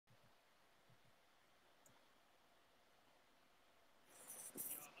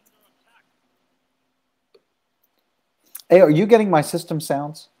Hey, are you getting my system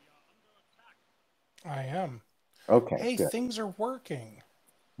sounds? I am. Okay, Hey, good. things are working.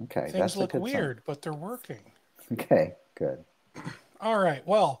 Okay, Things that's a look good sign. weird, but they're working. Okay, good. All right.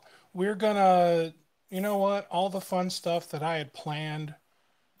 Well, we're gonna, you know what? All the fun stuff that I had planned,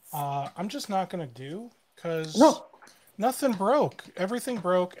 I'm just not gonna do because No. nothing broke. Everything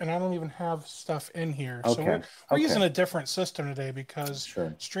broke, and I don't even have stuff in here. So we're Okay. we're using Okay. a different system today because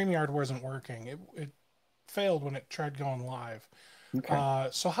Sure. StreamYard wasn't working. It failed when it tried going live. Okay.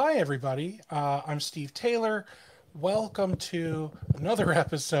 So hi everybody. I'm Steve Taylor. Welcome to another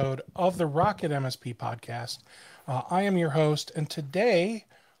episode of the Rocket MSP Podcast. I am your host, and today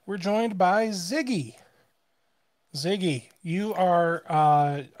we're joined by Ziggy. Ziggy, you are,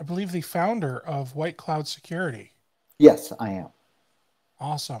 I believe, the founder of White Cloud Security. Yes, I am.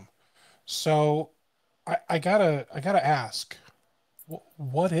 Awesome. So I gotta ask,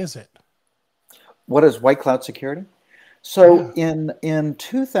 what is it? What is White Cloud Security? Yeah. So in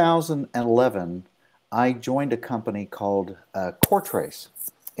 2011, I joined a company called Coretrace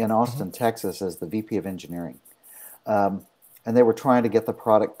in Hmm. Austin, Texas, as the VP of Engineering. Um, and they were trying to get the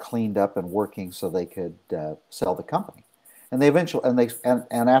product cleaned up and working so they could sell the company. And they eventually,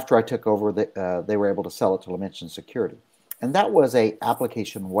 and after I took over, they were able to sell it to Dimension Security, and that was a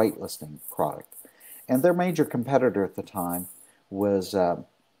application whitelisting product. And their major competitor at the time was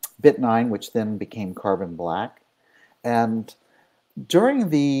Bit9, which then became Carbon Black. And during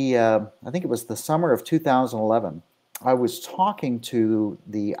I think it was the summer of 2011, I was talking to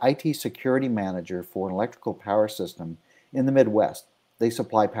the IT security manager for an electrical power system in the Midwest. They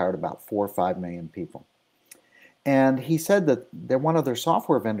supply power to about 4 or 5 million people. And he said that one of their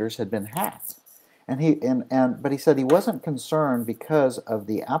software vendors had been hacked. But he said he wasn't concerned because of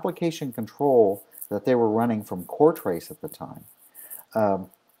the application control that they were running from Coretrace at the time. Um,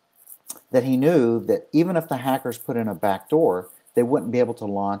 that he knew that even if the hackers put in a backdoor, they wouldn't be able to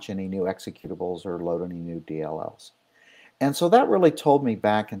launch any new executables or load any new DLLs. And so that really told me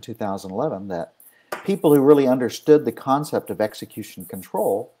back in 2011 that people who really understood the concept of execution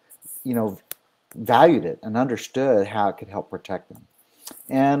control, you know, valued it and understood how it could help protect them.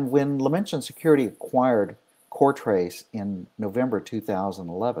 And when Dimension Security acquired Coretrace in November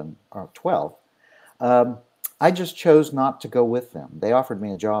 2011 or 12, um, I just chose not to go with them. They offered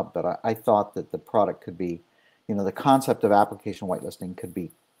me a job, but I thought that the product could be, the concept of application whitelisting could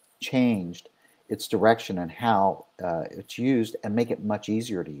be changed, its direction and how it's used, and make it much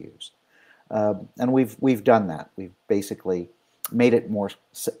easier to use. And we've done that. We've basically made it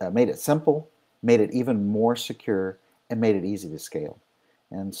simple, made it even more secure, and made it easy to scale.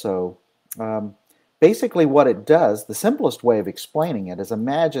 And so, um, basically, what it does, the simplest way of explaining it is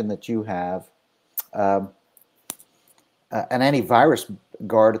imagine that you have um, an antivirus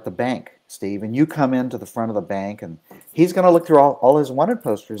guard at the bank, Steve, and you come into the front of the bank, and he's going to look through all his wanted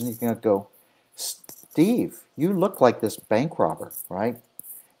posters, and he's going to go, Steve, you look like this bank robber, right?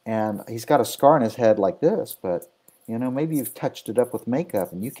 And he's got a scar on his head like this, but maybe you've touched it up with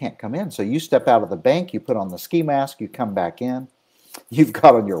makeup and you can't come in. So you step out of the bank, you put on the ski mask, you come back in. You've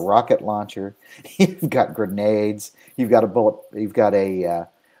got on your rocket launcher, you've got grenades, you've got a bullet, you've got a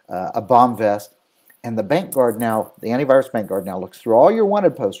bomb vest, and the antivirus bank guard now looks through all your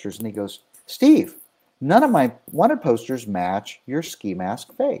wanted posters and he goes, Steve, none of my wanted posters match your ski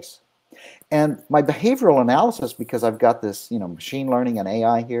mask face. And my behavioral analysis, because I've got this, machine learning and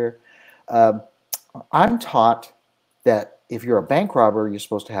AI here, uh, I'm taught that if you're a bank robber, you're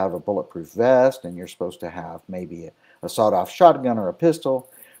supposed to have a bulletproof vest and you're supposed to have maybe a sawed-off shotgun or a pistol.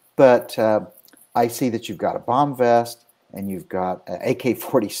 But I see that you've got a bomb vest and you've got an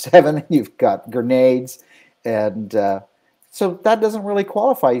AK-47 and you've got grenades, and so that doesn't really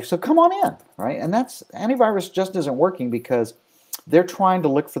qualify you. So come on in, right? And that's antivirus just isn't working because they're trying to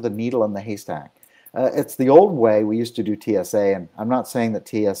look for the needle in the haystack. It's the old way we used to do TSA, and I'm not saying that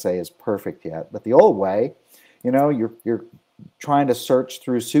TSA is perfect yet, but the old way, you're trying to search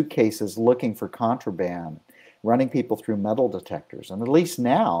through suitcases looking for contraband, running people through metal detectors, and at least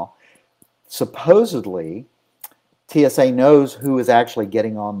now, supposedly, TSA knows who is actually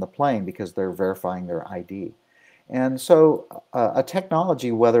getting on the plane because they're verifying their ID. And so, a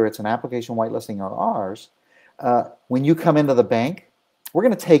technology, whether it's an application whitelisting or ours, when you come into the bank, we're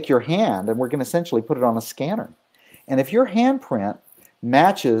going to take your hand and we're going to essentially put it on a scanner. And if your handprint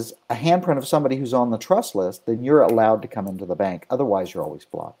matches a handprint of somebody who's on the trust list, then you're allowed to come into the bank. Otherwise, you're always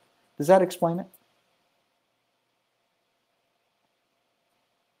blocked. Does that explain it?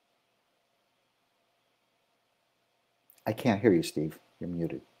 I can't hear you, Steve. You're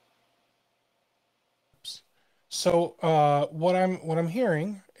muted. So what I'm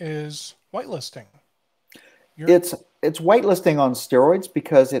hearing is whitelisting. You're It's it's whitelisting on steroids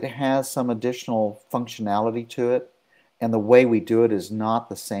because it has some additional functionality to it, and the way we do it is not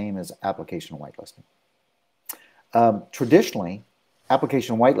the same as application whitelisting. Traditionally,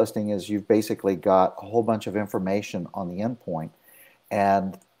 application whitelisting is you've basically got a whole bunch of information on the endpoint,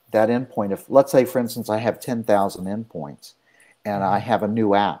 and that endpoint, if let's say, for instance, I have 10,000 endpoints and I have a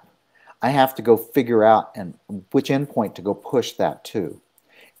new app, I have to go figure out which endpoint to go push that to.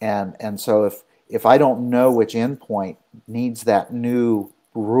 And so if I don't know which endpoint needs that new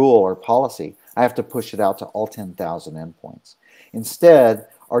rule or policy, I have to push it out to all 10,000 endpoints. Instead,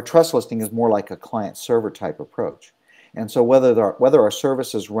 our trust listing is more like a client-server type approach. And so whether our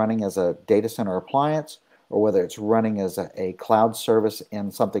service is running as a data center appliance or whether it's running as a cloud service in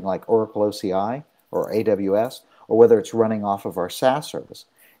something like Oracle OCI or AWS, or whether it's running off of our SaaS service,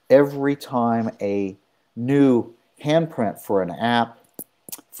 every time a new handprint for an app,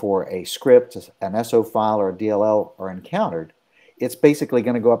 for a script, an SO file, or a DLL are encountered, it's basically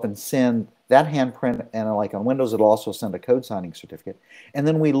going to go up and send that handprint, and like on Windows, it'll also send a code signing certificate. And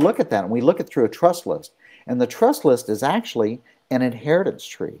then we look at that, and we look at through a trust list. And the trust list is actually an inheritance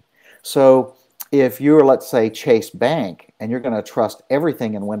tree. So if you're, let's say, Chase Bank, and you're going to trust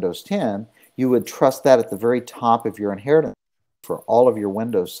everything in Windows 10, you would trust that at the very top of your inheritance for all of your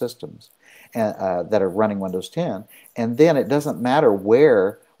Windows systems that are running Windows 10. And then it doesn't matter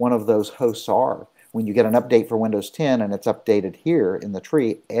where one of those hosts are. When you get an update for Windows 10 and it's updated here in the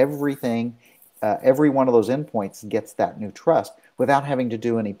tree, everything, every one of those endpoints gets that new trust without having to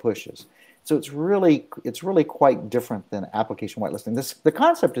do any pushes. So it's really quite different than application whitelisting. The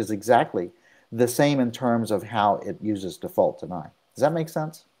concept is exactly the same in terms of how it uses default deny. Does that make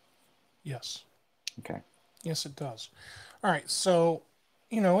sense? Yes. Okay. Yes, it does. All right. So,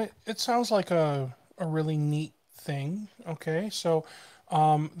 it sounds like a really neat thing. Okay. So,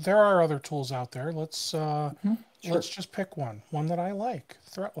 there are other tools out there. Sure. Let's just pick one that I like,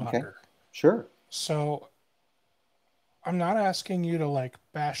 ThreatLocker. Okay. Sure. So I'm not asking you to like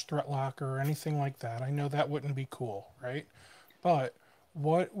bash ThreatLocker or anything like that. I know that wouldn't be cool, right? But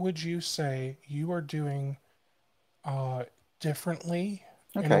what would you say you are doing differently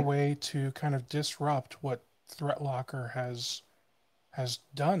in a way to kind of disrupt what ThreatLocker has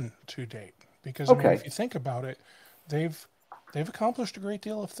done to date? Because I mean, if you think about it, they've accomplished a great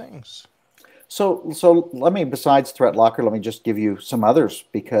deal of things. So let me, besides ThreatLocker, let me just give you some others,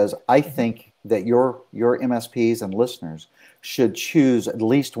 because I think that your MSPs and listeners should choose at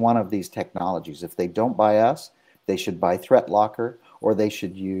least one of these technologies. If they don't buy us, they should buy ThreatLocker, or they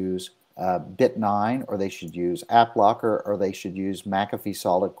should use Bit9, or they should use AppLocker, or they should use McAfee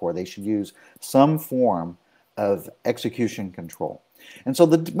Solid Core. They should use some form of execution control. And so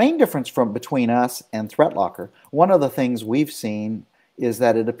the main difference between us and ThreatLocker, one of the things we've seen is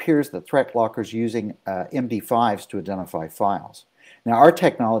that it appears that ThreatLocker is using MD5s to identify files. Now, our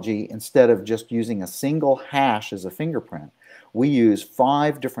technology, instead of just using a single hash as a fingerprint, we use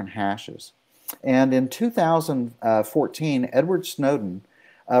 5 different hashes. And in 2014, Edward Snowden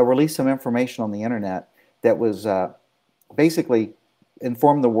released some information on the internet that was basically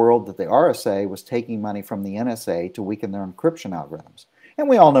informed the world that the RSA was taking money from the NSA to weaken their encryption algorithms. And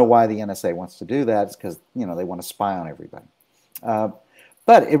we all know why the NSA wants to do that. It's because, they want to spy on everybody.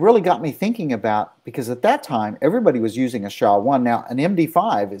 But it really got me thinking about, because at that time, everybody was using a SHA-1. Now, an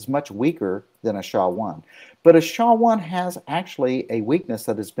MD5 is much weaker than a SHA-1. But a SHA-1 has actually a weakness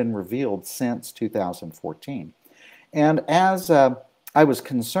that has been revealed since 2014. And as I was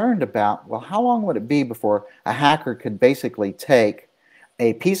concerned about, well, how long would it be before a hacker could basically take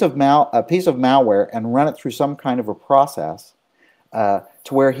a piece of malware and run it through some kind of a process to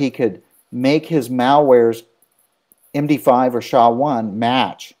where he could make his malware's MD5 or SHA-1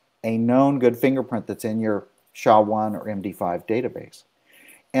 match a known good fingerprint that's in your SHA-1 or MD5 database.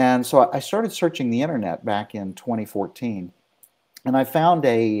 And so I started searching the internet back in 2014, and I found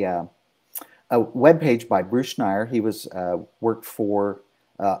a webpage by Bruce Schneier. He was worked for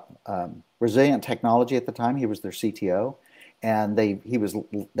Resilient Technology at the time. He was their CTO, and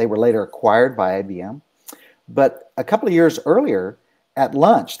they were later acquired by IBM. But a couple of years earlier, at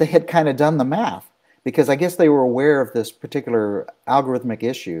lunch, they had kind of done the math, because I guess they were aware of this particular algorithmic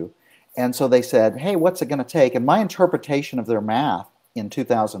issue. And so they said, hey, what's it going to take? And my interpretation of their math in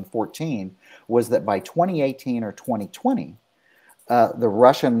 2014 was that by 2018 or 2020, the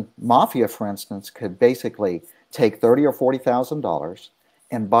Russian mafia, for instance, could basically take $30,000 or $40,000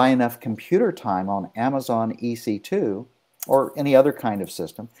 and buy enough computer time on Amazon EC2 or any other kind of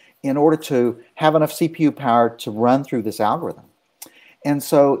system in order to have enough CPU power to run through this algorithm. And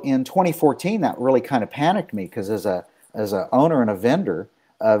so in 2014, that really kind of panicked me, because as a owner and a vendor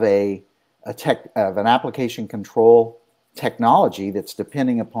of a of an application control technology that's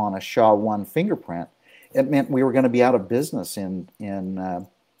depending upon a SHA-1 fingerprint, it meant we were going to be out of business in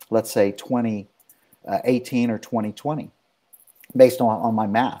let's say 2018 or 2020, based on my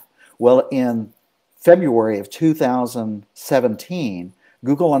math. Well, in February of 2017,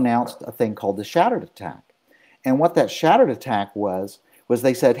 Google announced a thing called the shattered attack. And what that shattered attack was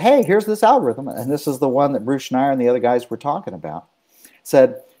they said, hey, here's this algorithm, and this is the one that Bruce Schneier and the other guys were talking about,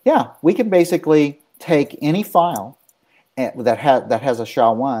 said, yeah, we can basically take any file that has a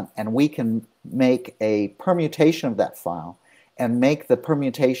SHA-1, and we can make a permutation of that file and make the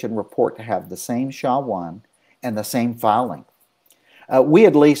permutation report to have the same SHA-1 and the same file length. We,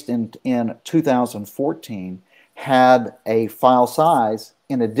 at least in 2014, had a file size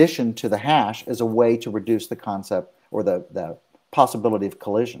in addition to the hash as a way to reduce the concept or the possibility of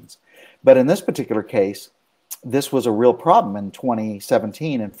collisions. But in this particular case, this was a real problem in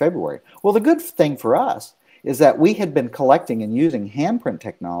 2017 in February. Well, the good thing for us is that we had been collecting and using handprint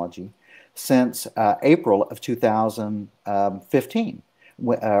technology since April of 2015.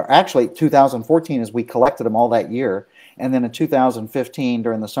 Actually, 2014 is we collected them all that year. And then in 2015,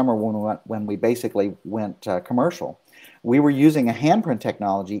 during the summer when we basically went commercial, we were using a handprint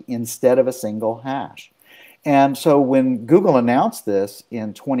technology instead of a single hash. And so when Google announced this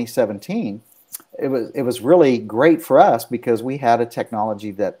in 2017, it was really great for us because we had a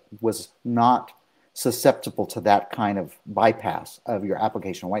technology that was not susceptible to that kind of bypass of your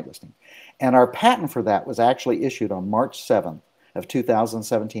application whitelisting. And our patent for that was actually issued on March 7th of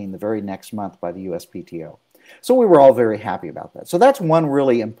 2017, the very next month, by the USPTO. So we were all very happy about that. So that's one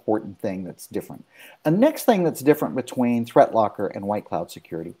really important thing that's different. A next thing that's different between ThreatLocker and White Cloud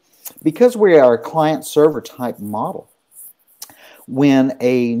Security, because we are a client-server type model, when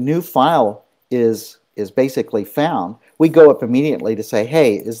a new file is basically found, we go up immediately to say,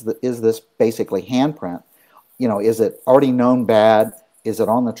 hey, is this basically handprint? You know, is it already known bad? Is it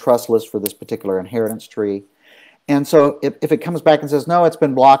on the trust list for this particular inheritance tree? And so if it comes back and says, no, it's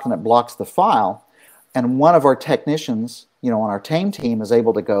been blocked, and it blocks the file, and one of our technicians, on our TAME team is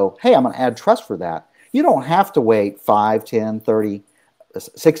able to go, hey, I'm going to add trust for that. You don't have to wait 5, 10, 30,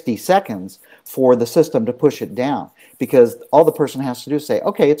 60 seconds for the system to push it down, because all the person has to do is say,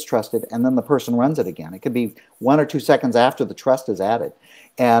 okay, it's trusted, and then the person runs it again. It could be 1 or 2 seconds after the trust is added.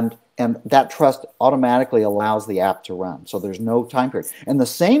 And that trust automatically allows the app to run. So there's no time period. And the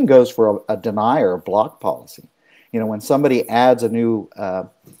same goes for a deny or a block policy. When somebody adds a new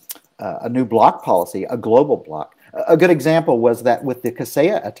block policy, a global block. A good example was that with the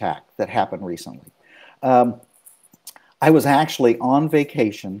Kaseya attack that happened recently. I was actually on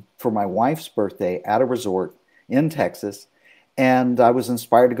vacation for my wife's birthday at a resort in Texas, and I was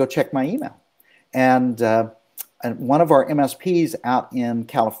inspired to go check my email. And one of our MSPs out in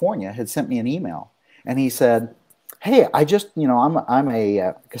California had sent me an email, and he said, hey, I just, I'm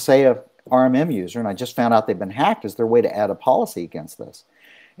a Kaseya RMM user, and I just found out they've been hacked. Is there a way to add a policy against this?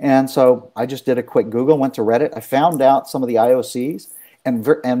 And so I just did a quick Google, went to Reddit. I found out some of the IOCs,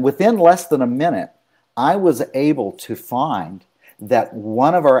 and within less than a minute, I was able to find that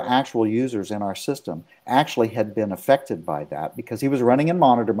one of our actual users in our system actually had been affected by that because he was running in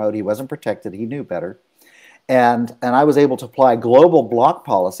monitor mode. He wasn't protected. He knew better. And I was able to apply a global block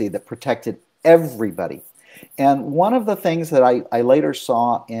policy that protected everybody. And one of the things that I later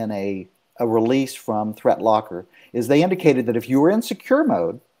saw in a release from ThreatLocker is they indicated that if you were in secure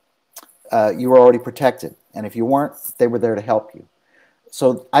mode, you were already protected. And if you weren't, they were there to help you.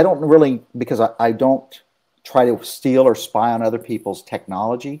 So I don't really, because I don't try to steal or spy on other people's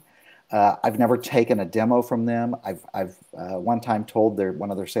technology. I've never taken a demo from them. I've one time told one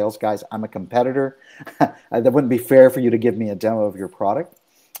of their sales guys, I'm a competitor. That wouldn't be fair for you to give me a demo of your product.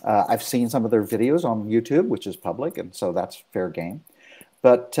 I've seen some of their videos on YouTube, which is public, and so that's fair game.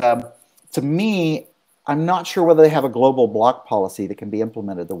 But to me, I'm not sure whether they have a global block policy that can be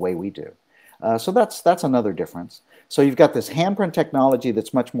implemented the way we do. So that's another difference. So you've got this handprint technology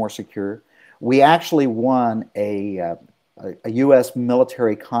that's much more secure. We actually won a U.S.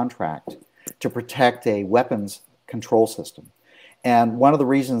 military contract to protect a weapons control system. And one of the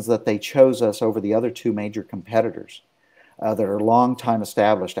reasons that they chose us over the other two major competitors that are long-time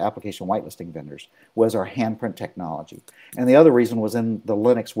established application whitelisting vendors was our handprint technology. And the other reason was in the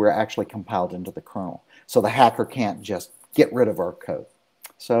Linux, we're actually compiled into the kernel. So the hacker can't just get rid of our code.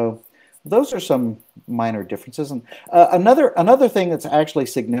 So those are some minor differences. And another thing that's actually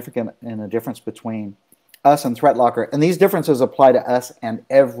significant in a difference between us and ThreatLocker, and these differences apply to us and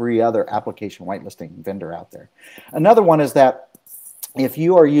every other application whitelisting vendor out there. Another one is that if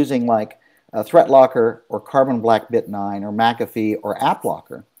you are using like ThreatLocker or Carbon Black Bit 9 or McAfee or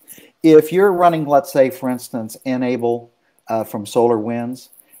AppLocker, if you're running, let's say, for instance, Enable from SolarWinds,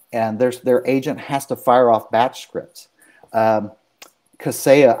 and their agent has to fire off batch scripts.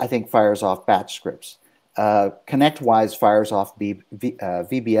 Kaseya, I think, fires off batch scripts. ConnectWise fires off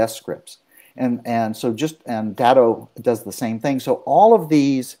VBS scripts. And so Datto does the same thing. So all of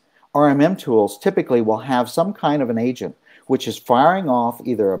these RMM tools typically will have some kind of an agent which is firing off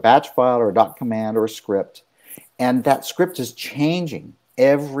either a batch file or a .command or a script. And that script is changing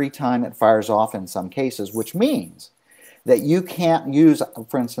every time it fires off in some cases, which means that you can't use,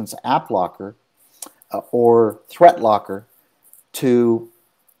 for instance, AppLocker or ThreatLocker to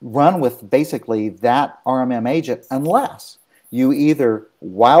run with basically that RMM agent unless you either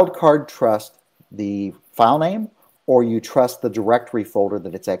wildcard trust the file name or you trust the directory folder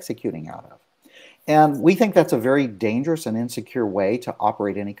that it's executing out of. And we think that's a very dangerous and insecure way to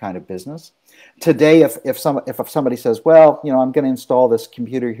operate any kind of business. Today, if somebody says, well, I'm going to install this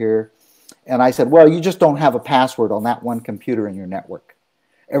computer here, and I said, well, you just don't have a password on that one computer in your network,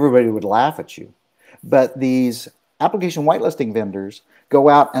 everybody would laugh at you. But these application whitelisting vendors go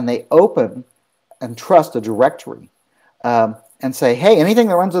out and they open and trust a directory and say, hey, anything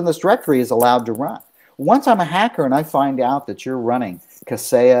that runs in this directory is allowed to run. Once I'm a hacker and I find out that you're running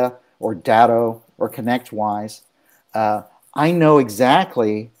Kaseya or Datto or ConnectWise, I know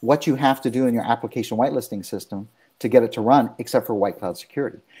exactly what you have to do in your application whitelisting system to get it to run, except for white cloud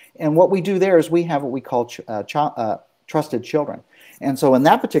security. And what we do there is we have what we call trusted children. And so in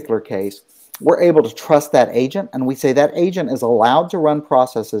that particular case, we're able to trust that agent, and we say that agent is allowed to run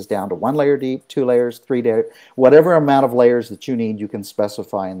processes down to 1 layer deep, 2 layers, 3 layers, whatever amount of layers that you need, you can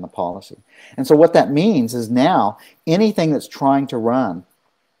specify in the policy. And so what that means is now anything that's trying to run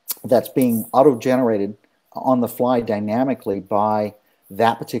that's being auto-generated on the fly dynamically by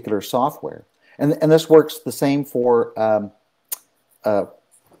that particular software. And this works the same for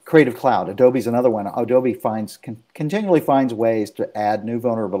Creative Cloud. Adobe's another one. Adobe continually finds ways to add new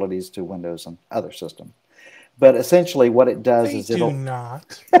vulnerabilities to Windows and other systems. But essentially what it does is it'll... They do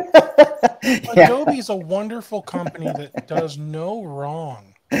not. Adobe's a wonderful company that does no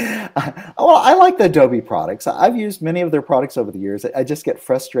wrong. Well, I like the Adobe products. I've used many of their products over the years. I just get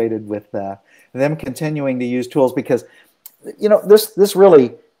frustrated with them continuing to use tools because, this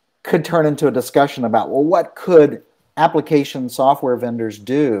really could turn into a discussion about, well, what could application software vendors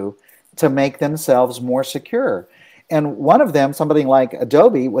do to make themselves more secure? And one of them, somebody like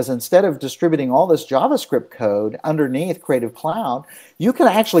Adobe, was instead of distributing all this JavaScript code underneath Creative Cloud, you can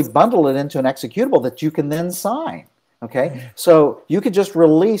actually bundle it into an executable that you can then sign. Okay, so you could just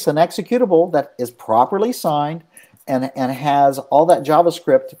release an executable that is properly signed and has all that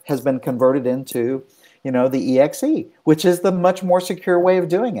JavaScript has been converted into, the EXE, which is the much more secure way of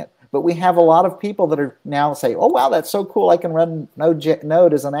doing it. But we have a lot of people that are now say, oh, wow, that's so cool. I can run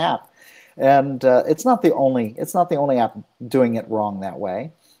Node as an app. And it's not the only app doing it wrong that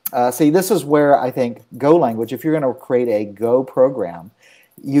way. See, this is where I think Go language, if you're going to create a Go program,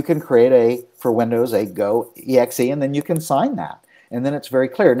 you can create for Windows, a Go exe, and then you can sign that. And then it's very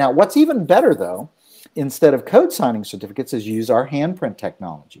clear. Now, what's even better, though, instead of code signing certificates, is use our handprint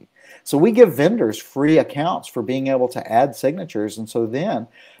technology. So we give vendors free accounts for being able to add signatures. And so then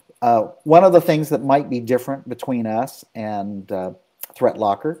one of the things that might be different between us and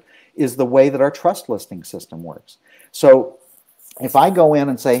ThreatLocker is the way that our trust listing system works. So if I go in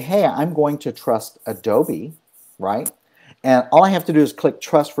and say, hey, I'm going to trust Adobe, right? And all I have to do is click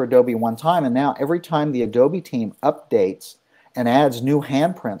trust for Adobe one time. And now every time the Adobe team updates and adds new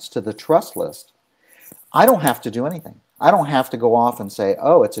handprints to the trust list, I don't have to do anything. I don't have to go off and say,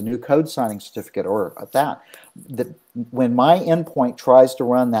 oh, it's a new code signing certificate or that. When my endpoint tries to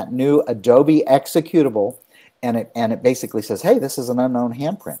run that new Adobe executable and it basically says, hey, this is an unknown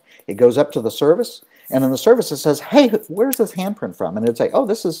handprint, it goes up to the service, and in the service it says, hey, where's this handprint from? And it'd say, oh,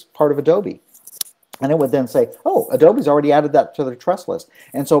 this is part of Adobe. And it would then say, oh, Adobe's already added that to their trust list.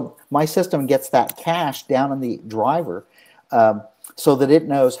 And so my system gets that cache down in the driver so that it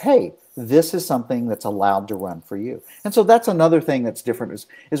knows, hey, this is something that's allowed to run for you. And so that's another thing that's different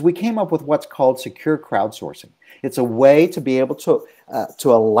is we came up with what's called secure crowdsourcing. It's a way to be able to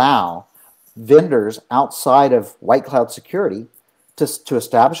allow vendors outside of white cloud security to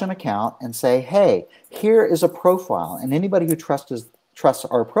establish an account and say, hey, here is a profile. And anybody who trusts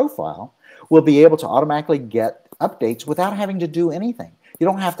our profile will be able to automatically get updates without having to do anything. You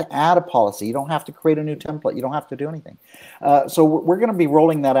don't have to add a policy. You don't have to create a new template. You don't have to do anything. So we're going to be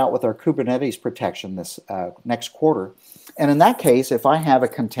rolling that out with our Kubernetes protection this next quarter. And in that case, if I have a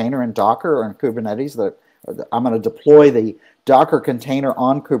container in Docker or in Kubernetes, I'm going to deploy the Docker container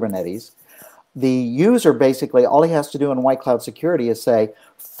on Kubernetes, the user basically, all he has to do in white cloud security is say,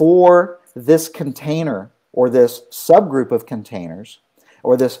 for this container or this subgroup of containers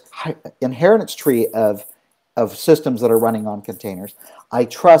or this inheritance tree of systems that are running on containers, I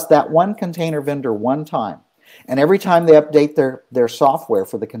trust that one container vendor one time. And every time they update their software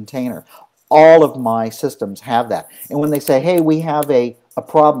for the container, all of my systems have that. And when they say, hey, we have a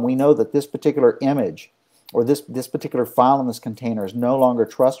problem, we know that this particular image or this particular file in this container is no longer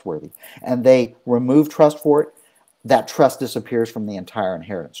trustworthy, and they remove trust for it, that trust disappears from the entire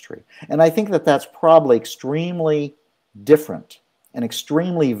inheritance tree. And I think that that's probably extremely different and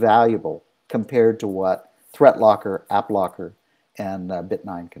extremely valuable compared to what ThreatLocker, AppLocker, and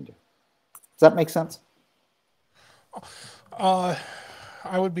Bit9 can do. Does that make sense?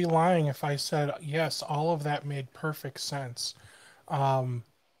 I would be lying if I said yes, all of that made perfect sense,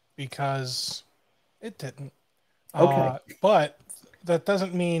 because it didn't. Okay. But that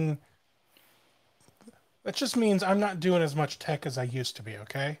doesn't mean, that just means I'm not doing as much tech as I used to be,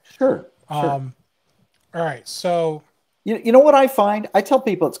 okay? Sure. All right, so... You know what I find? I tell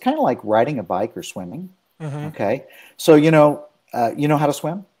people it's kind of like riding a bike or swimming, okay? So, you know how to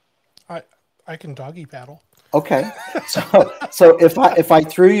swim? I can doggy paddle. Okay, so if I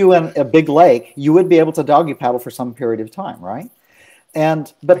threw you in a big lake, you would be able to doggy paddle for some period of time, right?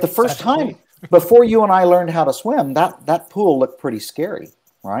 But the first time before you and I learned how to swim, that pool looked pretty scary,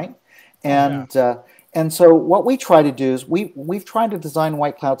 right? And so what we try to do is we've tried to design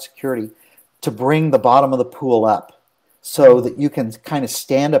white cloud security to bring the bottom of the pool up so that you can kind of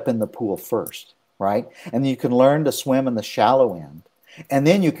stand up in the pool first, right? And you can learn to swim in the shallow end, and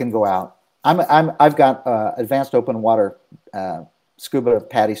then you can go out. I've got advanced open water scuba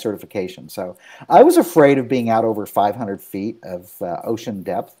PADI certification, so I was afraid of being out over 500 feet of ocean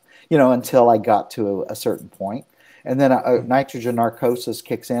depth, until I got to a certain point, and then nitrogen narcosis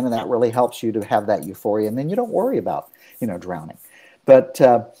kicks in, and that really helps you to have that euphoria, and then you don't worry about drowning. But is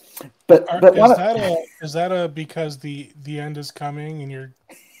that because the end is coming and you're...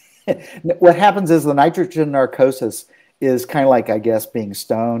 What happens is the nitrogen narcosis is kind of like, I guess, being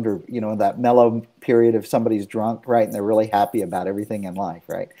stoned, or that mellow period of somebody's drunk, right? And they're really happy about everything in life,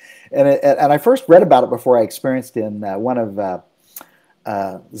 right? And I first read about it before I experienced in one of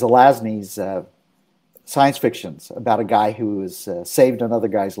Zelazny's science fictions about a guy who was saved another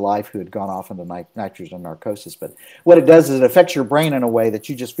guy's life who had gone off into nitrogen narcosis. But what it does is it affects your brain in a way that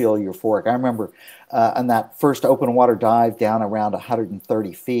you just feel euphoric. I remember on that first open water dive down around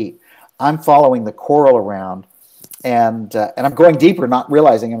 130 feet, I'm following the coral around, and I'm going deeper, not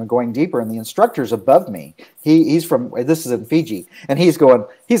realizing I'm going deeper. And the instructor's above me. This is in Fiji, and he's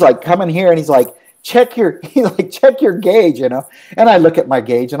like, come in here, and he's like, check your gauge, And I look at my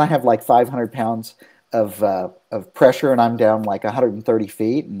gauge, and I have like 500 pounds of pressure, and I'm down like 130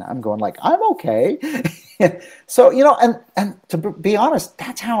 feet, and I'm going like, I'm okay. So, and to be honest,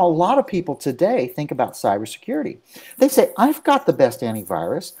 that's how a lot of people today think about cybersecurity. They say, I've got the best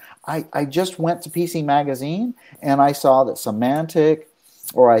antivirus. I just went to PC Magazine and I saw that Symantec,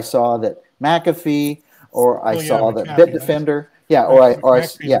 or I saw that McAfee, or I saw that Bitdefender. Yeah,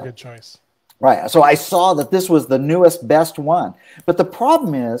 McAfee's a good choice. Right. So I saw that this was the newest, best one. But the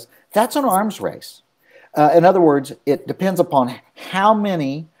problem is that's an arms race. In other words, it depends upon how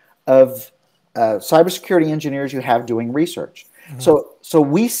many of cybersecurity engineers you have doing research. So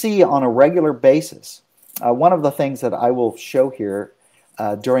we see on a regular basis, one of the things that I will show here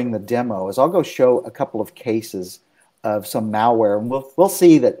during the demo is I'll go show a couple of cases of some malware, and we'll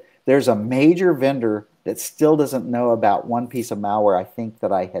see that there's a major vendor that still doesn't know about one piece of malware I think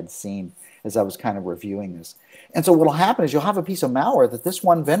that I had seen as I was kind of reviewing this. And so what will happen is you'll have a piece of malware that this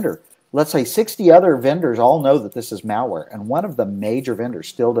one vendor, let's say 60 other vendors all know that this is malware, and one of the major vendors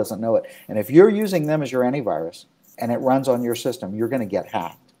still doesn't know it. And if you're using them as your antivirus and it runs on your system, you're going to get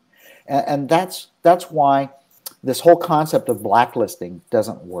hacked. And that's why this whole concept of blacklisting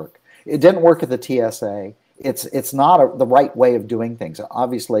doesn't work. It didn't work at the TSA. It's not the right way of doing things.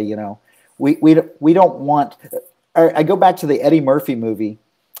 Obviously, we don't want. I go back to the Eddie Murphy movie.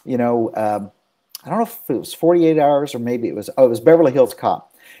 I don't know if it was 48 Hours or maybe it was Beverly Hills Cop.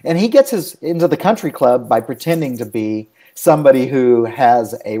 And he gets into the country club by pretending to be somebody who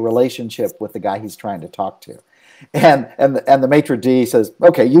has a relationship with the guy he's trying to talk to. And the maitre d' says,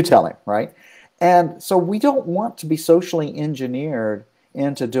 okay, you tell him, right? And so we don't want to be socially engineered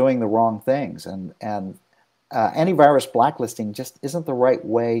into doing the wrong things. And antivirus blacklisting just isn't the right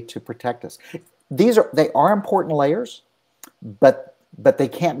way to protect us. They are important layers, but they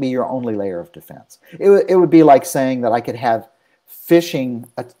can't be your only layer of defense. It would be like saying that I could have phishing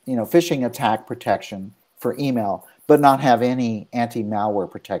attack protection for email, but not have any anti-malware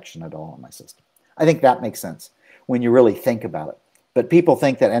protection at all in my system. I think that makes sense when you really think about it. But people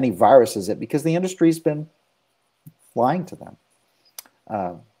think that antivirus is it because the industry's been lying to them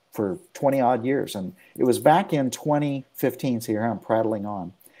for 20 odd years. And it was back in 2015, so here I'm prattling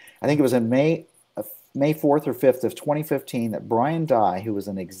on. I think it was in May 4th or 5th of 2015 that Brian Dye, who was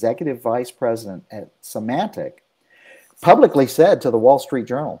an executive vice president at Symantec, publicly said to the Wall Street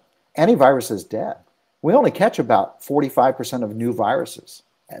Journal, antivirus is dead. We only catch about 45% of new viruses.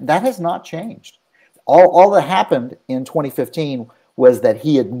 And that has not changed. All that happened in 2015 was that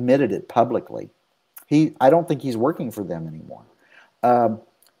he admitted it publicly. I don't think he's working for them anymore.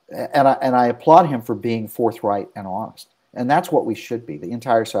 And I applaud him for being forthright and honest. And that's what we should be, the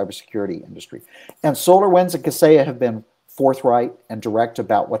entire cybersecurity industry. And SolarWinds and Kaseya have been forthright and direct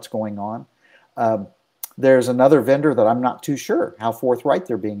about what's going on. There's another vendor that I'm not too sure how forthright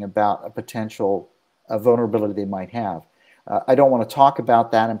they're being about a potential vulnerability they might have. I don't want to talk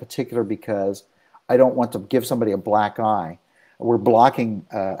about that in particular because I don't want to give somebody a black eye. We're blocking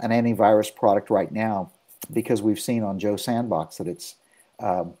an antivirus product right now because we've seen on Joe Sandbox that it's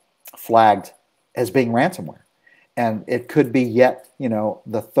flagged as being ransomware. And it could be yet,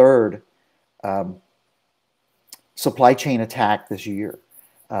 the third supply chain attack this year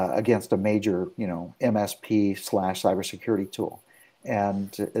against a major, MSP/cybersecurity tool.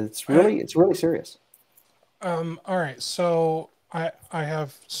 And it's really serious. All right. So I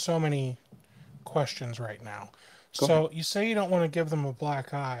have so many questions right now. Go ahead. You say you don't want to give them a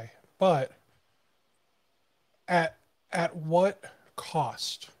black eye, but at what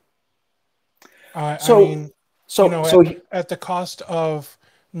cost? At the cost of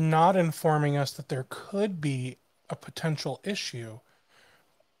not informing us that there could be a potential issue,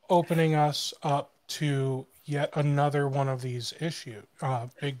 opening us up to yet another one of these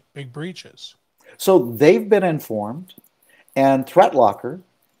big breaches. So they've been informed, and ThreatLocker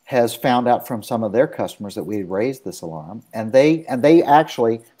has found out from some of their customers that we had raised this alarm, and they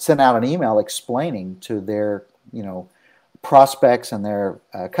actually sent out an email explaining to their prospects and their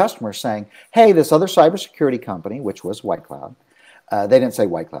customers saying, hey, this other cybersecurity company, which was White Cloud, they didn't say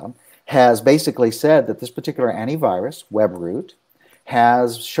White Cloud, has basically said that this particular antivirus, WebRoot,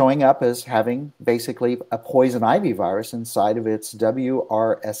 has showing up as having basically a poison ivy virus inside of its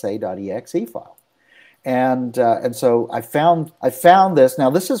WRSA.exe file. And so I found this. Now,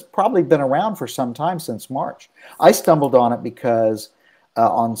 this has probably been around for some time since March. I stumbled on it because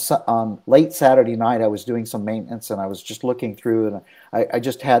on late Saturday night, I was doing some maintenance and I was just looking through, and I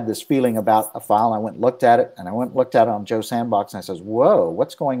just had this feeling about a file. And I went and looked at it, and I went and looked at it on Joe Sandbox, and I says, whoa,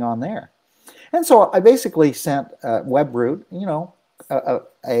 what's going on there? And so I basically sent WebRoot,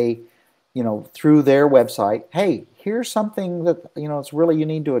 through their website, hey, here's something that, it's really you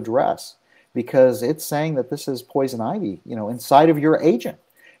need to address, because it's saying that this is poison ivy, inside of your agent.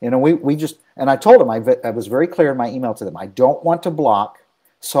 We just, and I told them, I was very clear in my email to them, I don't want to block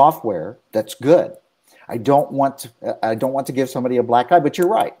software that's good. I don't want to give somebody a black eye, but you're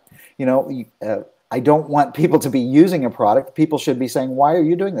right. I don't want people to be using a product. People should be saying, why are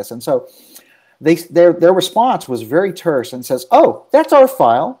you doing this? And so their response was very terse and says, oh, that's our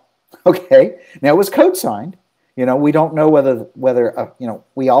file. Okay. Now it was code signed. We don't know whether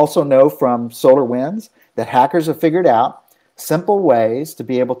we also know from SolarWinds that hackers have figured out simple ways to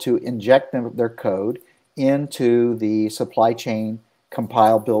be able to inject their code into the supply chain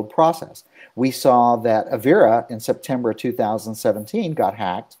compile build process. We saw that Avira in September 2017 got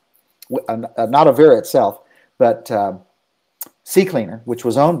hacked, not Avira itself, but CCleaner, which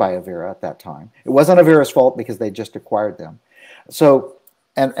was owned by Avira at that time. It wasn't Avira's fault because they just acquired them. So,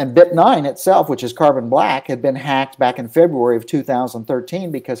 and Bit9 itself, which is Carbon Black, had been hacked back in February of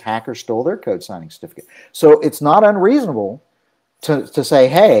 2013 because hackers stole their code signing certificate. So it's not unreasonable to say,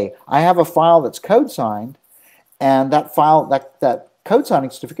 hey, I have a file that's code signed, and that file, that code signing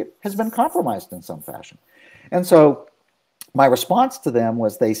certificate has been compromised in some fashion. And so my response to them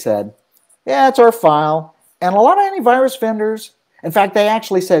was, they said, yeah, it's our file. And a lot of antivirus vendors, in fact, they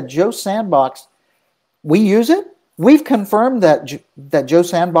actually said, Joe Sandbox, we use it. We've confirmed that Joe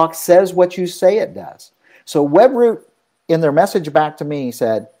Sandbox says what you say it does. So WebRoot, in their message back to me,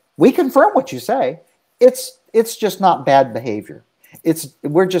 said, we confirm what you say. It's just not bad behavior.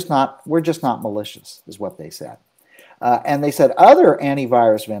 We're just not malicious, is what they said. And they said other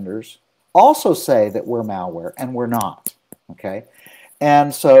antivirus vendors also say that we're malware, and we're not. Okay,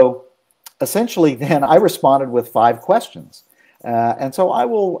 and so essentially, then I responded with 5 questions, and so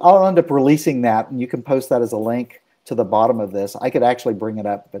I'll end up releasing that, and you can post that as a link to the bottom of this. I could actually bring it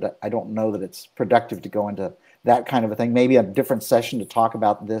up, but I don't know that it's productive to go into that kind of a thing. Maybe a different session to talk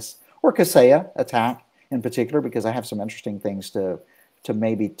about this or Kaseya attack in particular because I have some interesting things to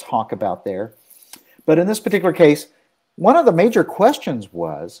maybe talk about there. But in this particular case, one of the major questions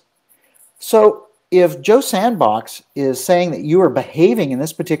was, so if Joe Sandbox is saying that you are behaving in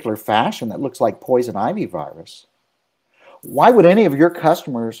this particular fashion that looks like poison ivy virus, why would any of your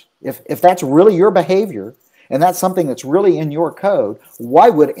customers, if that's really your behavior and that's something that's really in your code, why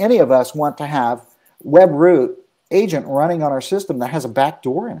would any of us want to have WebRoot agent running on our system that has a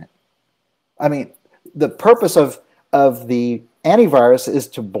backdoor in it? I mean, the purpose of the antivirus is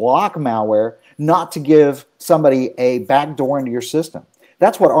to block malware, not to give somebody a backdoor into your system.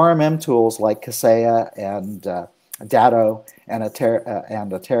 That's what RMM tools like Kaseya and Datto and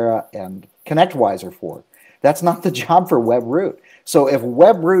Atera and ConnectWise are for. That's not the job for WebRoot. So if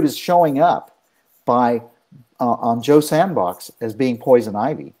WebRoot is showing up by on Joe Sandbox as being poison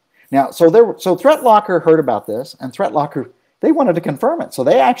ivy, now so ThreatLocker heard about this, and ThreatLocker, they wanted to confirm it. So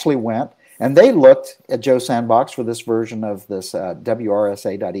they actually went and they looked at Joe Sandbox for this version of this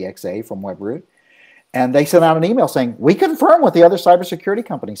WRSA.exe from WebRoot. And they sent out an email saying, we confirm what the other cybersecurity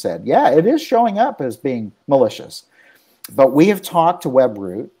company said. Yeah, it is showing up as being malicious. But we have talked to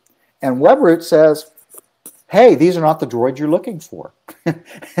WebRoot, and WebRoot says, hey, these are not the droids you're looking for.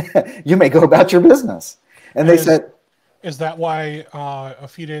 You may go about your business. And they said... Is that why a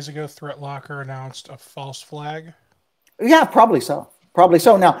few days ago ThreatLocker announced a false flag? Yeah, probably so. Probably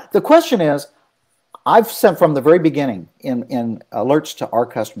so. Now, the question is, I've sent from the very beginning in alerts to our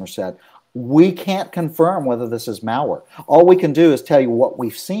customer set, we can't confirm whether this is malware. All we can do is tell you what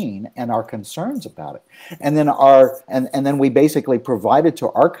we've seen and our concerns about it. And then then we basically provided to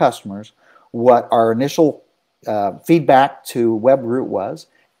our customers what our initial feedback to WebRoot was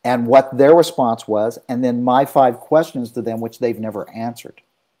and what their response was, and then my 5 questions to them, which they've never answered.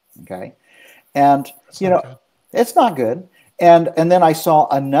 Okay. And, it's not good. And then I saw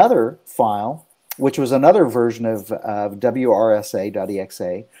another file, which was another version of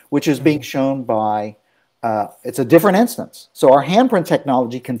WRSA.exe, which is being shown by, it's a different instance. So our handprint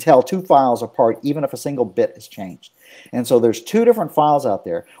technology can tell 2 files apart even if a single bit is changed. And so there's 2 different files out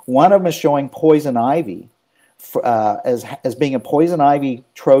there. One of them is showing poison ivy as being a poison ivy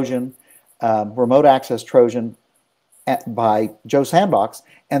Trojan, remote access Trojan by Joe Sandbox,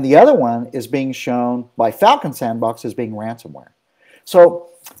 and the other one is being shown by Falcon Sandbox as being ransomware. So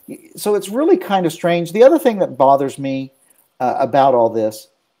it's really kind of strange. The other thing that bothers me about all this,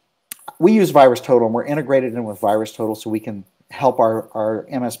 we use VirusTotal, and we're integrated in with VirusTotal so we can help our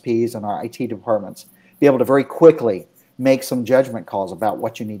MSPs and our IT departments be able to very quickly make some judgment calls about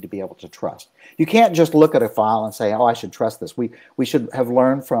what you need to be able to trust. You can't just look at a file and say, oh, I should trust this. We should have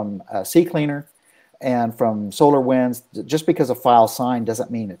learned from CCleaner and from SolarWinds, just because a file signed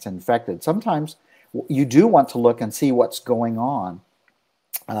doesn't mean it's infected. Sometimes you do want to look and see what's going on,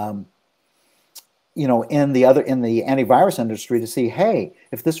 in the antivirus industry to see, hey,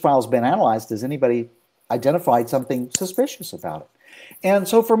 if this file's been analyzed, has anybody identified something suspicious about it? And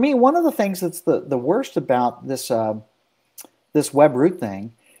so for me, one of the things that's the worst about this this WebRoot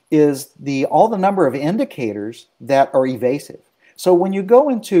thing is all the number of indicators that are evasive. So when you go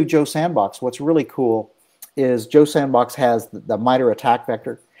into Joe Sandbox, what's really cool is Joe Sandbox has the MITRE attack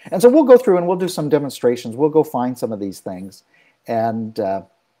vector. And so we'll go through and we'll do some demonstrations. We'll go find some of these things and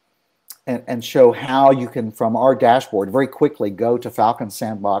show how you can, from our dashboard, very quickly go to Falcon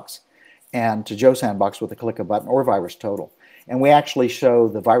Sandbox and to Joe Sandbox with a click of a button, or VirusTotal. And we actually show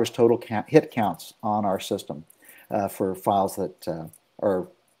the VirusTotal hit counts on our system for files that are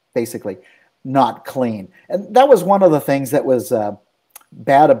basically not clean. And that was one of the things that was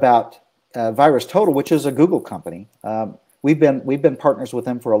bad about VirusTotal, which is a Google company. We've been partners with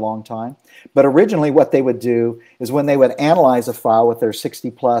them for a long time. But originally what they would do is when they would analyze a file with their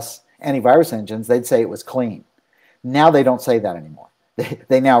 60+ antivirus engines, they'd say it was clean. Now they don't say that anymore.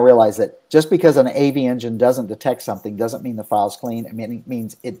 They now realize that just because an AV engine doesn't detect something doesn't mean the file's clean. It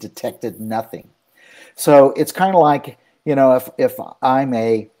means it detected nothing. So it's kind of like, if I'm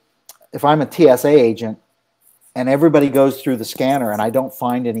a TSA agent and everybody goes through the scanner and I don't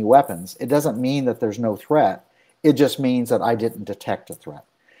find any weapons, it doesn't mean that there's no threat. It just means that I didn't detect a threat.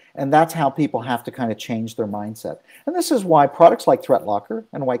 And that's how people have to kind of change their mindset. And this is why products like ThreatLocker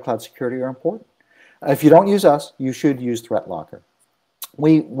and White Cloud Security are important. If you don't use us, you should use ThreatLocker.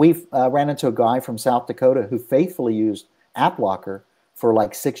 We've ran into a guy from South Dakota who faithfully used AppLocker for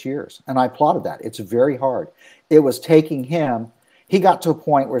like 6 years. And I applauded that. It's very hard. It was taking him, he got to a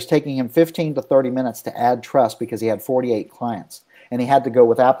point where it's taking him 15 to 30 minutes to add trust because he had 48 clients. And he had to go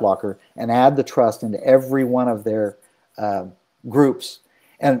with AppLocker and add the trust into every one of their groups.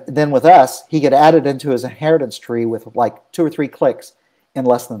 And then with us, he could add it into his inheritance tree with like 2 or 3 clicks in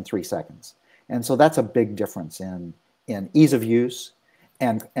less than 3 seconds. And so that's a big difference in ease of use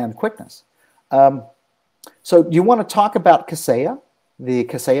and quickness. So do you want to talk about Kaseya, the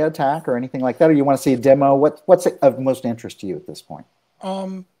Kaseya attack, or anything like that, or you want to see a demo? What's of most interest to you at this point?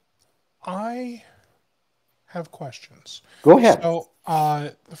 I have questions. Go ahead. So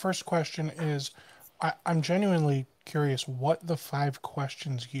the first question is, I'm genuinely curious what the 5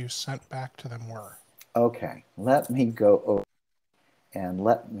 questions you sent back to them were. Okay, let me go over and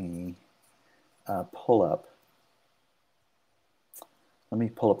let me pull up. Let me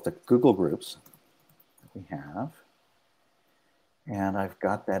pull up the Google Groups that we have. And I've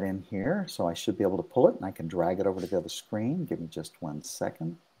got that in here, so I should be able to pull it, and I can drag it over to the other screen. Give me just 1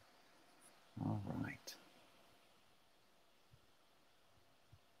 second. All right.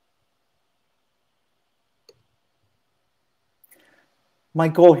 My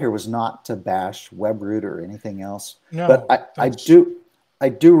goal here was not to bash WebRoot or anything else, No, but I do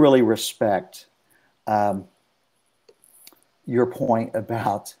really respect your point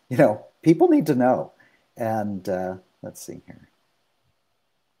about, people need to know. And let's see here.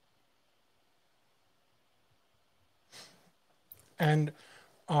 And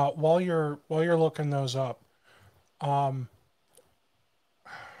while you're looking those up,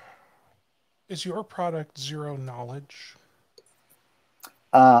 is your product zero knowledge?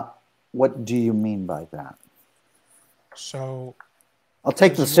 What do you mean by that? So I'll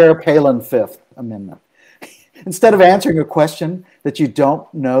take the Sarah Palin Fifth Amendment. Instead of answering a question that you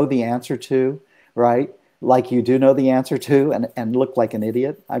don't know the answer to, right? Like you do know the answer to and look like an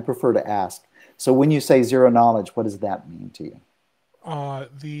idiot, I prefer to ask. So when you say zero knowledge, what does that mean to you?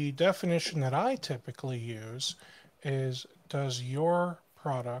 The definition that I typically use is, does your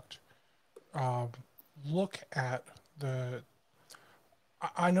product look at the...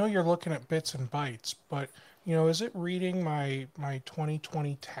 I know you're looking at bits and bytes, but is it reading my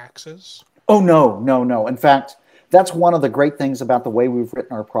 2020 taxes? Oh, no. In fact, that's one of the great things about the way we've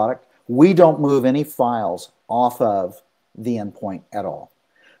written our product. We don't move any files off of the endpoint at all.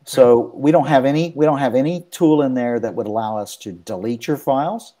 Okay. So we don't have any tool in there that would allow us to delete your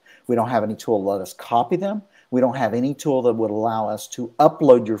files. We don't have any tool to let us copy them. We don't have any tool that would allow us to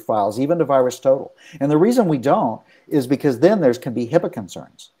upload your files, even to VirusTotal. And the reason we don't is because then there can be HIPAA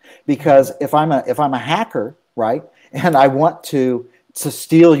concerns. Because if I'm a hacker, right, and I want to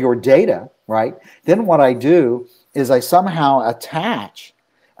steal your data, right, then what I do is I somehow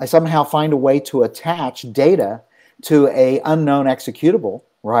find a way to attach data to a unknown executable,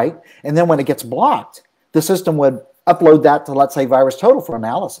 right, and then when it gets blocked, the system would upload that to, let's say, VirusTotal for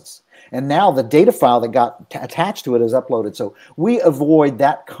analysis. And now the data file that got attached to it is uploaded. So we avoid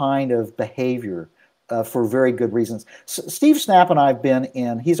that kind of behavior for very good reasons. Steve Snap and I have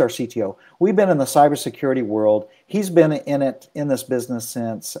been he's our CTO. We've been in the cybersecurity world. He's been in this business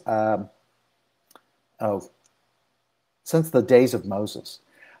since the days of Moses.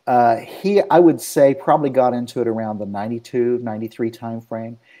 I would say, probably got into it around the 92, 93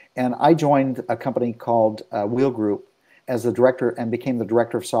 timeframe. And I joined a company called Wheel Group as the director and became the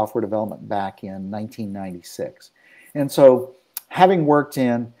director of software development back in 1996. And so having worked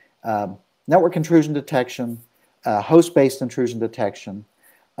in network intrusion detection, host-based intrusion detection,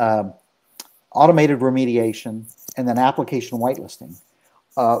 automated remediation, and then application whitelisting,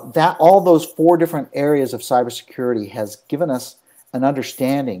 all those 4 different areas of cybersecurity has given us an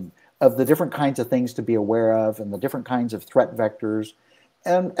understanding of the different kinds of things to be aware of and the different kinds of threat vectors.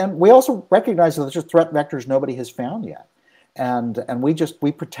 And we also recognize that there's threat vectors nobody has found yet. And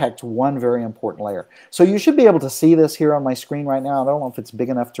we protect one very important layer. So you should be able to see this here on my screen right now. I don't know if it's big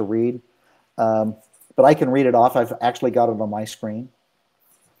enough to read, but I can read it off. I've actually got it on my screen.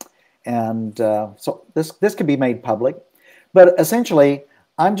 And so this can be made public. But essentially,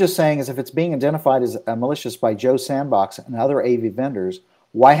 I'm just saying is if it's being identified as malicious by Joe Sandbox and other AV vendors,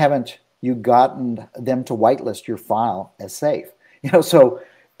 why haven't you gotten them to whitelist your file as safe?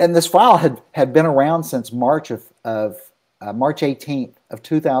 And this file had been around since March 18th of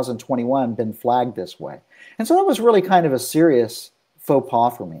 2021, been flagged this way. And so that was really kind of a serious faux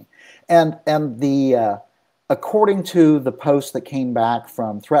pas for me. And according to the post that came back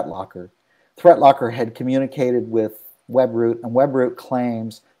from ThreatLocker had communicated with WebRoot, and WebRoot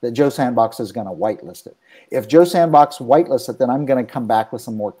claims that Joe Sandbox is going to whitelist it. If Joe Sandbox whitelists it, then I'm going to come back with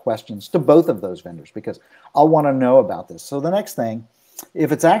some more questions to both of those vendors because I'll want to know about this. So the next thing,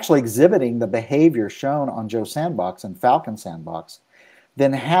 if it's actually exhibiting the behavior shown on Joe Sandbox and Falcon Sandbox,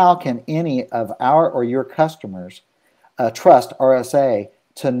 then how can any of our or your customers trust RSA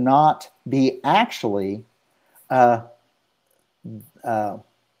to not be actually the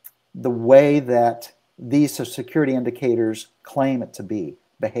way that these security indicators claim it to be?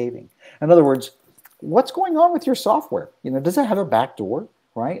 behaving. In other words, what's going on with your software? Does it have a backdoor,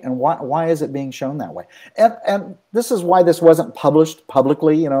 right? And why is it being shown that way? And this is why this wasn't published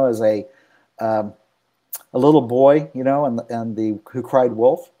publicly, as a little boy, and the Who Cried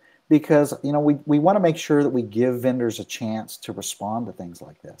Wolf, because we want to make sure that we give vendors a chance to respond to things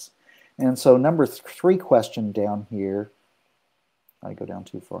like this. And so number 3 question down here, I go down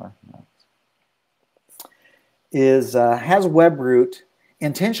too far, no, is has WebRoot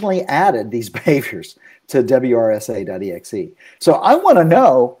intentionally added these behaviors to WRSA.exe? So I want to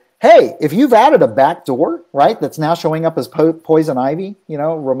know, hey, if you've added a backdoor, right, that's now showing up as poison ivy,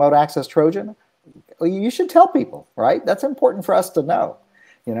 remote access Trojan, you should tell people, right? That's important for us to know,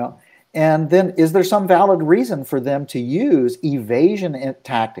 And then is there some valid reason for them to use evasion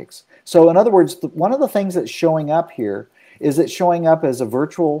tactics? So in other words, one of the things that's showing up here is it's showing up as a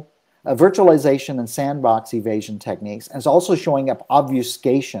virtualization and sandbox evasion techniques, and it's also showing up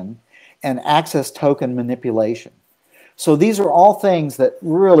obfuscation and access token manipulation. So these are all things that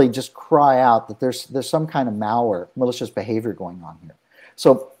really just cry out that there's some kind of malware, malicious behavior going on here.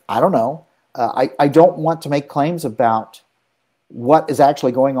 So I don't know. I don't want to make claims about what is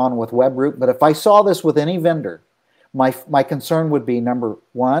actually going on with WebRoot, but if I saw this with any vendor, my concern would be, number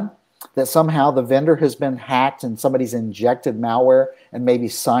 1, that somehow the vendor has been hacked and somebody's injected malware and maybe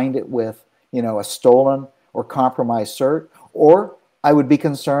signed it with, a stolen or compromised cert. Or I would be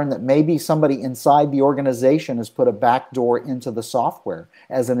concerned that maybe somebody inside the organization has put a backdoor into the software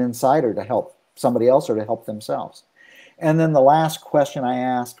as an insider to help somebody else or to help themselves. And then the last question I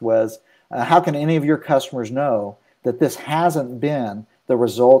asked was, how can any of your customers know that this hasn't been the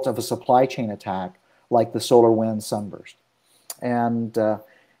result of a supply chain attack like the SolarWinds Sunburst? And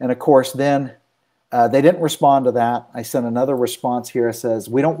of course, then they didn't respond to that. I sent another response here. It says,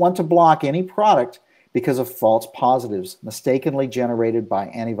 we don't want to block any product because of false positives mistakenly generated by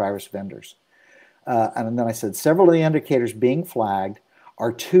antivirus vendors. And then I said, several of the indicators being flagged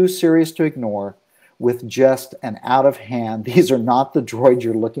are too serious to ignore with just an out of hand. These are not the droid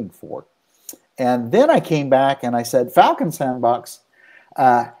you're looking for. And then I came back and I said, Falcon Sandbox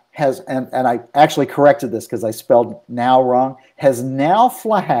has, and I actually corrected this because I spelled now wrong, has now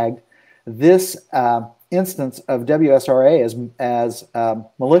flagged this instance of WSRA as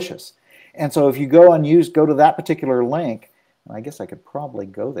malicious. And so if you go to that particular link, I guess I could probably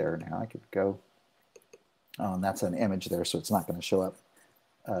go there now. I could go, oh, and that's an image there, so it's not going to show up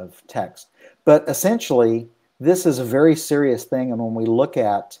of text. But essentially, this is a very serious thing. And when we look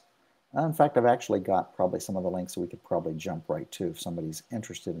at, in fact, I've actually got probably some of the links that we could probably jump right to if somebody's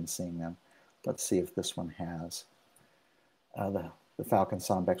interested in seeing them. Let's see if this one has the Falcon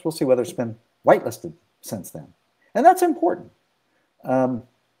Sandbox. We'll see whether it's been whitelisted since then. And that's important.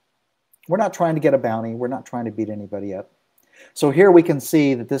 We're not trying to get a bounty. We're not trying to beat anybody up. So here we can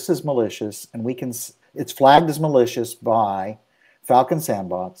see that this is malicious, and it's flagged as malicious by Falcon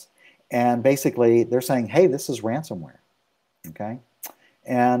Sandbox. And basically, they're saying, hey, this is ransomware. Okay?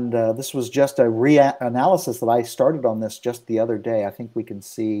 And this was just a re-analysis that I started on this just the other day. I think we can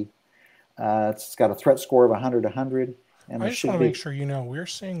see it's got a threat score of 100/100. And I just want to make sure we're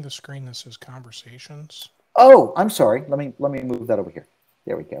seeing the screen that says conversations. Oh, I'm sorry. Let me move that over here.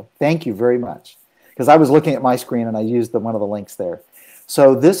 There we go. Thank you very much. Because I was looking at my screen and I used one of the links there.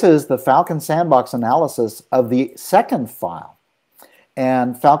 So this is the Falcon Sandbox analysis of the second file.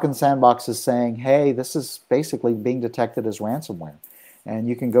 And Falcon Sandbox is saying, hey, this is basically being detected as ransomware. And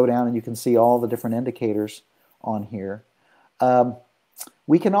you can go down and you can see all the different indicators on here.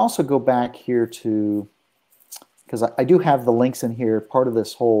 We can also go back here to, because I do have the links in here, part of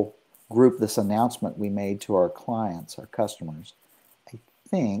this whole group, this announcement we made to our clients, our customers. I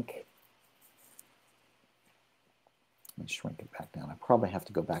think, let me shrink it back down. I probably have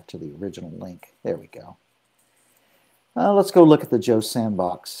to go back to the original link. There we go. Let's go look at the Joe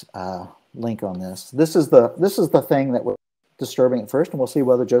Sandbox link on this. This is the thing that was disturbing at first, and we'll see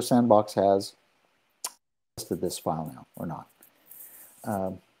whether Joe Sandbox has listed this file now or not.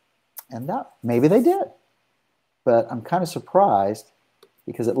 And that maybe they did, but I'm kind of surprised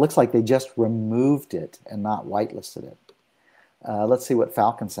because it looks like they just removed it and not whitelisted it. Let's see what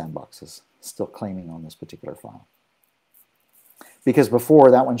Falcon Sandbox is still claiming on this particular file. Because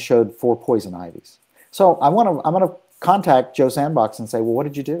before that one showed 4 poison ivies. So I'm going to contact Joe Sandbox and say, well, what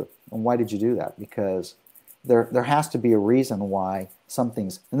did you do? And why did you do that? Because there has to be a reason why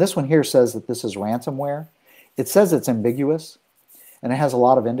something's, and this one here says that this is ransomware. It says it's ambiguous and it has a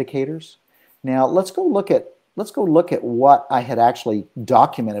lot of indicators. Now let's go look at what I had actually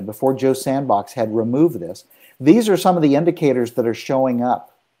documented before Joe Sandbox had removed this. These are some of the indicators that are showing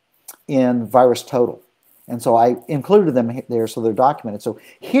up in VirusTotal. And so I included them there so they're documented. So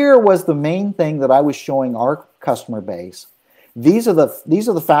here was the main thing that I was showing our customer base. These are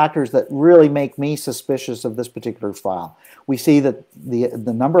the factors that really make me suspicious of this particular file. We see that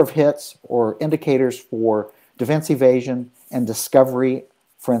the number of hits or indicators for defense evasion and discovery,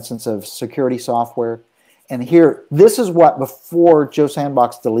 for instance, of security software. And here, this is what, before Joe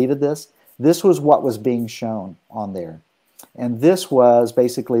Sandbox deleted this was what was being shown on there. And this was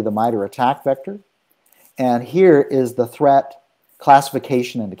basically the MITRE attack vector. And here is the threat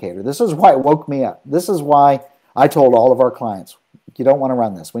classification indicator. This is why it woke me up. This is why I told all of our clients, you don't want to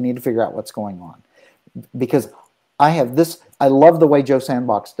run this. We need to figure out what's going on. Because I love the way Joe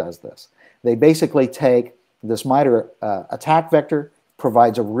Sandbox does this. They basically take this MITRE attack vector,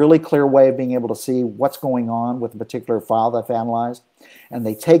 provides a really clear way of being able to see what's going on with a particular file that I've analyzed. And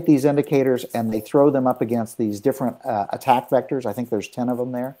they take these indicators and they throw them up against these different attack vectors. I think there's 10 of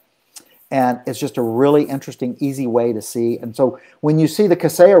them there. And it's just a really interesting, easy way to see. And so when you see the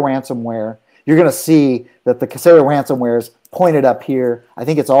Kaseya ransomware, you're going to see that the Kaseya ransomware is pointed up here. I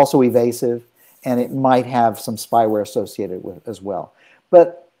think it's also evasive, and it might have some spyware associated with it as well.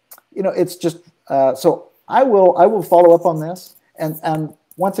 But it's just so I will follow up on this. And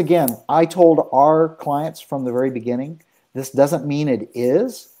once again, I told our clients from the very beginning, this doesn't mean it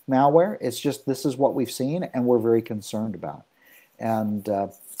is malware. It's just this is what we've seen, and we're very concerned about it.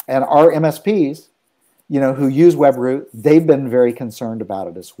 And our MSPs, who use WebRoot, they've been very concerned about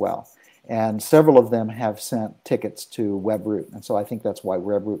it as well. And several of them have sent tickets to WebRoot. And so I think that's why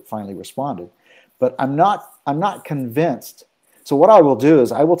WebRoot finally responded. But I'm not convinced. So what I will do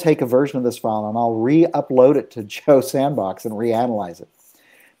is I will take a version of this file and I'll re-upload it to Joe Sandbox and reanalyze it.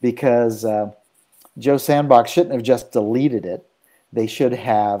 Because Joe Sandbox shouldn't have just deleted it. They should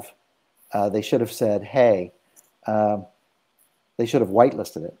have said, hey, they should have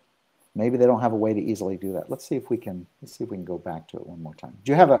whitelisted it. Maybe they don't have a way to easily do that. Let's see if we can go back to it one more time.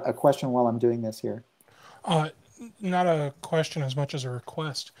 Do you have a question while I'm doing this here? Not a question as much as a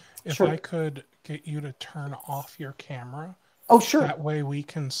request. If Sure. I could get you to turn off your camera. Oh, sure. That way we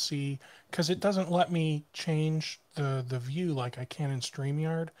can see, because it doesn't let me change the view like I can in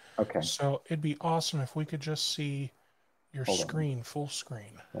StreamYard. Okay. So it'd be awesome if we could just see your screen, full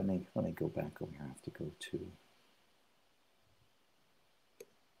screen. Let me go back over here. I have to go to.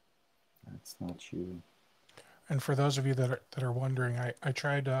 That's not you. And for those of you that are wondering, I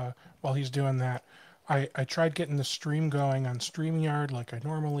tried while he's doing that, I tried getting the stream going on StreamYard like I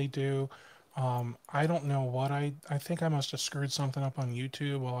normally do. I don't know what I think I must have screwed something up on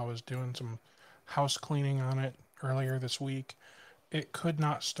YouTube while I was doing some house cleaning on it earlier this week. It could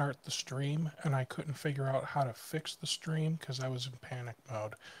not start the stream, and I couldn't figure out how to fix the stream because I was in panic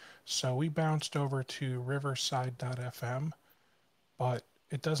mode. So we bounced over to riverside.fm, but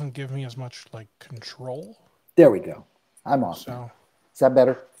it doesn't give me as much like control. There we go. I'm on. So is that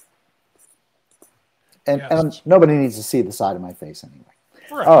better? And, yes. and nobody needs to see the side of my face anyway.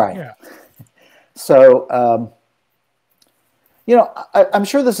 Right. All right. Yeah. So, I'm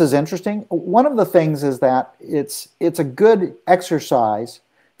sure this is interesting. One of the things is that it's a good exercise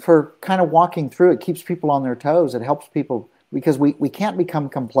for kind of walking through. It keeps people on their toes. It helps people because we can't become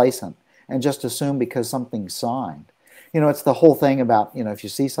complacent and just assume because something's signed. It's the whole thing about, if you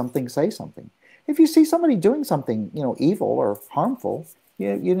see something, say something. If you see somebody doing something, evil or harmful,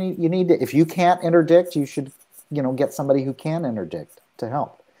 you need to, if you can't interdict, you should, get somebody who can interdict to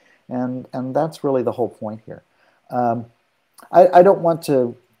help. And that's really the whole point here. I don't want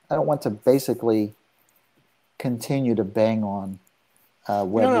to basically continue to bang on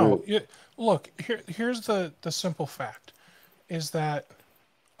WebRoot. No. Look, here's the simple fact, is that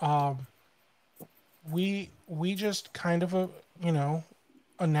we just kind of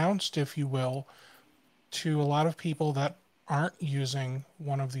announced, if you will, to a lot of people that aren't using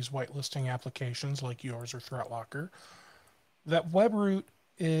one of these whitelisting applications like yours or ThreatLocker, that WebRoot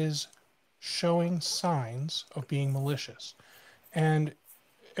is showing signs of being malicious. And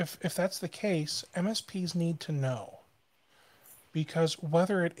if that's the case, MSPs need to know, because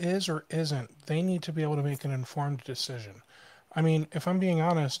whether it is or isn't, they need to be able to make an informed decision. I mean, if I'm being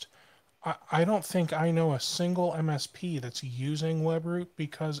honest, I don't think I know a single MSP that's using WebRoot,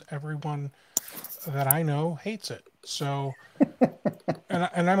 because everyone that I know hates it. So,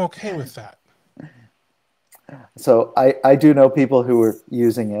 and I'm okay with that. So I do know people who were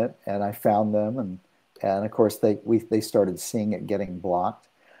using it, and I found them, and of course they started seeing it getting blocked.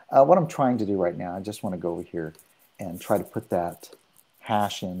 What I'm trying to do right now, I just want to go over here and try to put that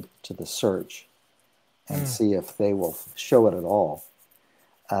hash into the search and see if they will show it at all.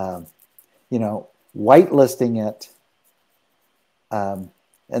 Whitelisting it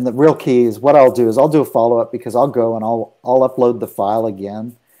And the real key is what I'll do is I'll do a follow-up, because I'll go and I'll upload the file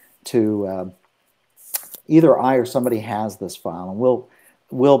again to either I or somebody has this file, and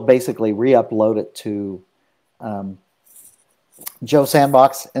we'll basically re-upload it to Joe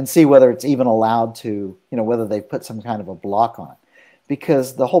Sandbox and see whether it's even allowed to, whether they put some kind of a block on it.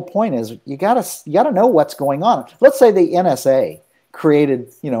 Because the whole point is you gotta know what's going on. Let's say the NSA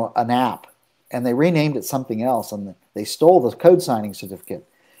created, an app and they renamed it something else and they stole the code signing certificate.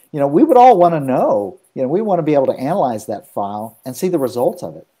 We would all want to know, we want to be able to analyze that file and see the results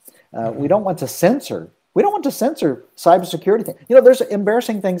of it. We don't want to censor. We don't want to censor cybersecurity things. There's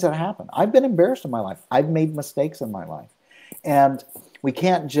embarrassing things that happen. I've been embarrassed in my life. I've made mistakes in my life. And we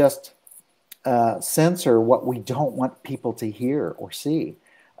can't just censor what we don't want people to hear or see.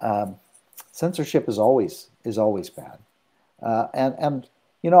 Censorship is always bad. And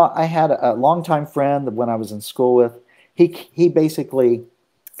I had a longtime friend that when I was in school with, he basically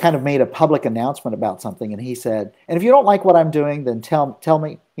kind of made a public announcement about something, and he said, and if you don't like what I'm doing, then tell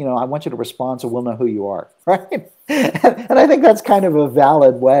me, I want you to respond so we'll know who you are, right? And I think that's kind of a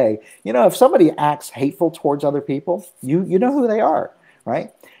valid way. If somebody acts hateful towards other people, you know who they are,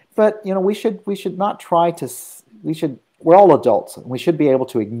 right? But we should not try to. We're all adults, and we should be able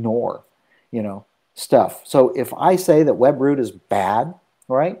to ignore, stuff. So if I say that WebRoot is bad,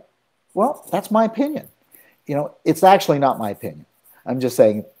 right? Well, that's my opinion. It's actually not my opinion. I'm just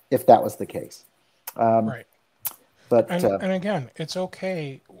saying if that was the case. Right. But and again, it's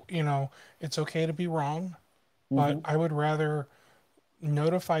okay. It's okay to be wrong, but I would rather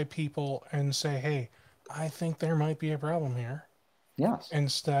notify people and say, hey, I think there might be a problem here. Yes.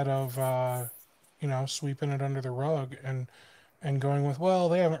 Instead of, sweeping it under the rug and going with, well,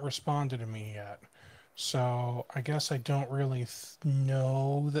 they haven't responded to me yet. So I guess I don't really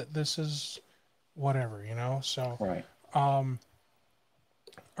know that this is whatever, so. Right.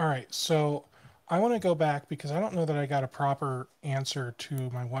 All right. So I want to go back because I don't know that I got a proper answer to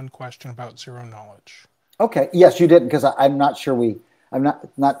my one question about zero knowledge. Okay. Yes, you didn't, because I'm not sure I'm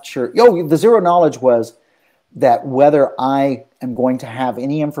not sure. The zero knowledge was that whether I am going to have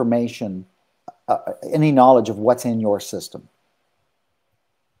any information, any knowledge of what's in your system,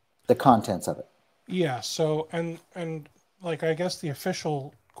 the contents of it. Yeah. So, and like, I guess the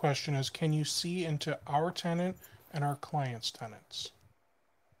official question is, can you see into our tenant and our client's tenants?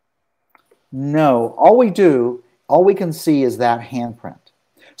 No, all we can see is that handprint.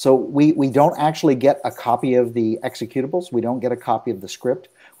 So we don't actually get a copy of the executables. We don't get a copy of the script.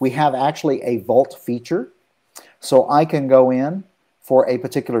 We have actually a vault feature. So I can go in for a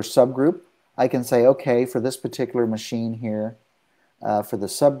particular subgroup. I can say, okay, for this particular machine here, for the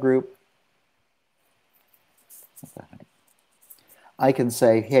subgroup, I can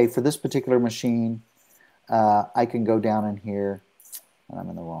say, hey, for this particular machine, I can go down in here, and I'm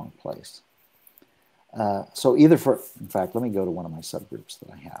in the wrong place. So in fact, let me go to one of my subgroups that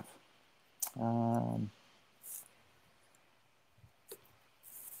I have.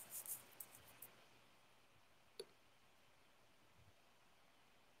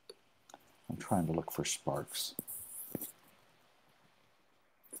 I'm trying to look for Sparks.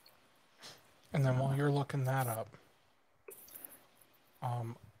 And then while you're looking that up,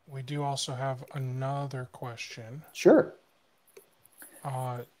 we do also have another question. Sure.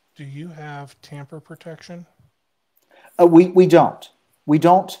 Do you have tamper protection? We don't. We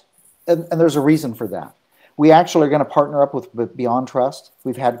don't, and there's a reason for that. We actually are going to partner up with Beyond Trust.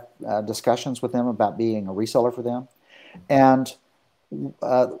 We've had discussions with them about being a reseller for them. And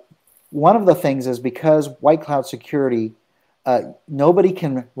one of the things is because White Cloud Security, nobody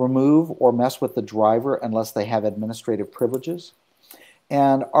can remove or mess with the driver unless they have administrative privileges.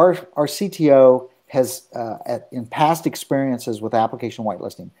 And our CTO has, in past experiences with application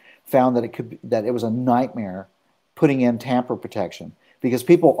whitelisting, found that it was a nightmare putting in tamper protection, because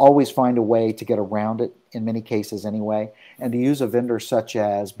people always find a way to get around it in many cases anyway. And to use a vendor such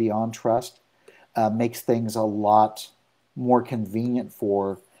as Beyond Trust makes things a lot more convenient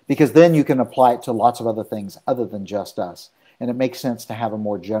because then you can apply it to lots of other things other than just us. And it makes sense to have a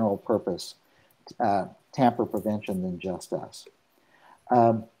more general purpose tamper prevention than just us.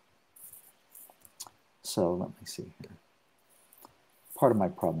 So let me see here. Part of my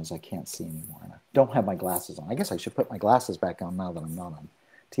problem is I can't see anymore, and I don't have my glasses on. I guess I should put my glasses back on now that I'm not on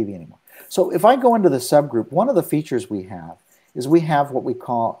TV anymore. So if I go into the subgroup, one of the features we have is we have what we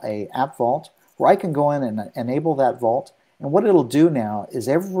call a app vault, where I can go in and enable that vault. And what it'll do now is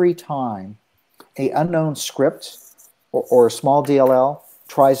every time an unknown script or a small DLL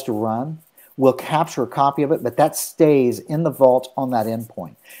tries to run, we'll capture a copy of it, but that stays in the vault on that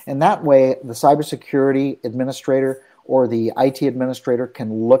endpoint. And that way, the cybersecurity administrator or the IT administrator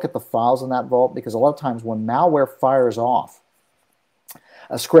can look at the files in that vault, because a lot of times when malware fires off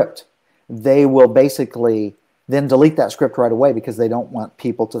a script, they will basically then delete that script right away because they don't want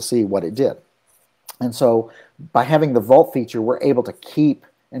people to see what it did. And so by having the vault feature, we're able to keep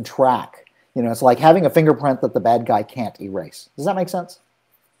and track. It's like having a fingerprint that the bad guy can't erase. Does that make sense?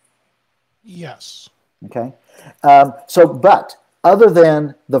 Yes. Okay. But other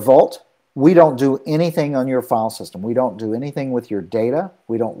than the vault, we don't do anything on your file system. We don't do anything with your data.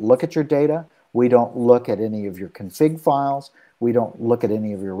 We don't look at your data. We don't look at any of your config files. We don't look at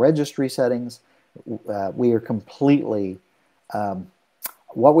any of your registry settings. We are completely,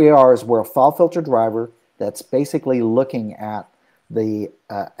 what we are is we're a file filter driver that's basically looking at the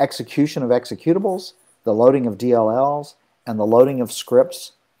execution of executables, the loading of DLLs, and the loading of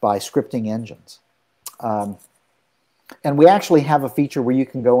scripts by scripting engines. And we actually have a feature where you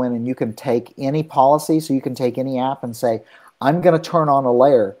can go in and you can take any policy, so you can take any app and say, I'm going to turn on a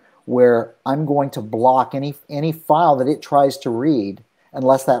layer where I'm going to block any file that it tries to read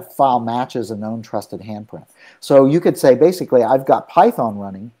unless that file matches a known trusted handprint. So you could say, basically, I've got Python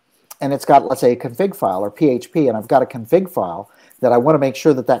running, and it's got, let's say, a config file, or PHP, and I've got a config file that I want to make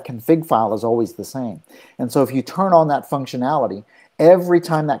sure that that config file is always the same. And so if you turn on that functionality, every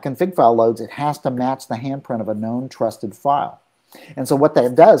time that config file loads, it has to match the handprint of a known trusted file. And so what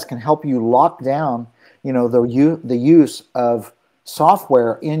that does can help you lock down, the use of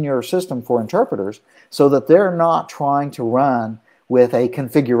software in your system for interpreters, so that they're not trying to run with a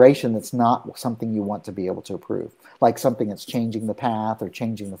configuration that's not something you want to be able to approve, like something that's changing the path or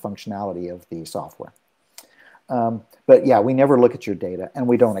changing the functionality of the software. But yeah, we never look at your data, and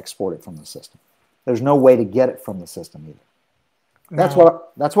we don't export it from the system. There's no way to get it from the system either. That's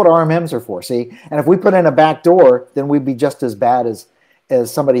what RMMs are for, see? And if we put in a back door, then we'd be just as bad as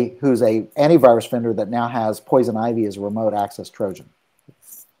somebody who's a antivirus vendor that now has Poison Ivy as a remote access Trojan.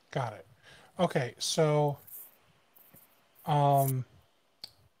 Got it. Okay, so trying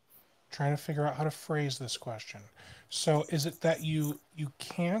to figure out how to phrase this question. So is it that you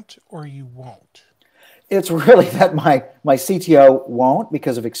can't or you won't? It's really that my CTO won't,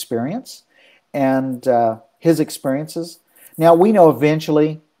 because of experience and his experiences. Now, we know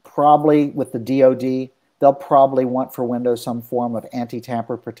eventually, probably with the DoD, they'll probably want for Windows some form of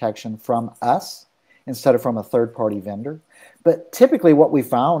anti-tamper protection from us instead of from a third-party vendor. But typically what we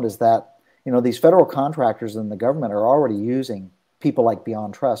found is that, these federal contractors in the government are already using people like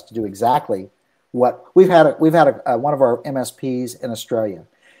Beyond Trust to do exactly what we've had one of our MSPs in Australia.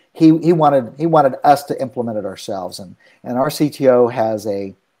 He wanted us to implement it ourselves, and our CTO has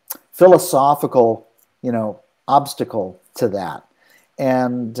a philosophical, obstacle to that.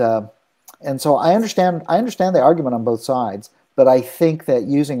 And so I understand the argument on both sides, but I think that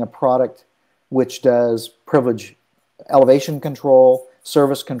using a product which does privilege elevation control,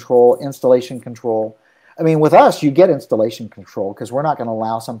 service control, installation control. I mean, with us, you get installation control because we're not going to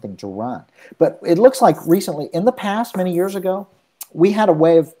allow something to run. But it looks like recently, in the past, many years ago, we had a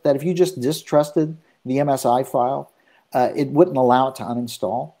way of that if you just distrusted the MSI file, it wouldn't allow it to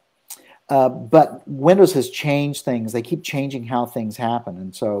uninstall. But Windows has changed things. They keep changing how things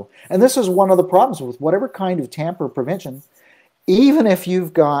happen. And this is one of the problems with whatever kind of tamper prevention, even if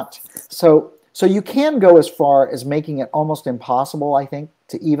you've got, so you can go as far as making it almost impossible, I think,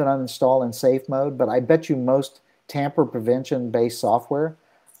 to even uninstall in safe mode. But I bet you most tamper prevention based software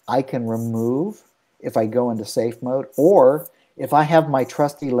I can remove if I go into safe mode, or if I have my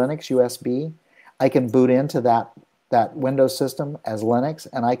trusty Linux USB, I can boot into that Windows system as Linux,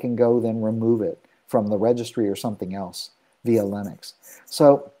 and I can go then remove it from the registry or something else via Linux.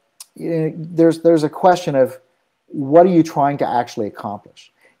 So there's a question of what are you trying to actually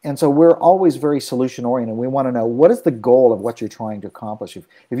accomplish? And so we're always very solution oriented. We want to know what is the goal of what you're trying to accomplish. If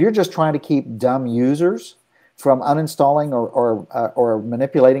you're just trying to keep dumb users from uninstalling or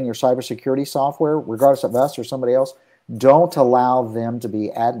manipulating your cybersecurity software, regardless of us or somebody else, don't allow them to be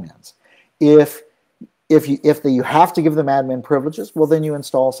admins. If you have to give them admin privileges, well, then you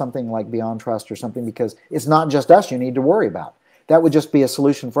install something like Beyond Trust or something, because it's not just us you need to worry about. That would just be a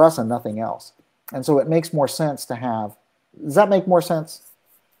solution for us and nothing else. And so it makes more sense to have. Does that make more sense?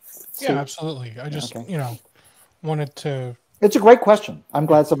 Yeah, absolutely. I just, wanted to. It's a great question. I'm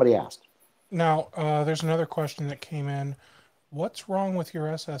glad somebody asked. Now, there's another question that came in. What's wrong with your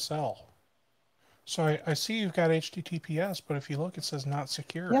SSL? So I see you've got HTTPS, but if you look, it says not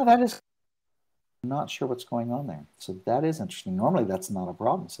secure. Yeah, that is. I'm not sure what's going on there. So that is interesting. Normally, that's not a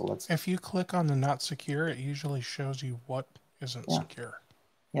problem. So let's. If you click on the not secure, it usually shows you what isn't secure.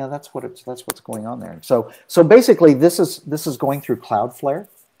 Yeah, that's what's going on there. So basically, this is going through Cloudflare.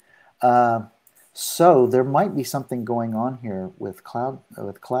 So there might be something going on here with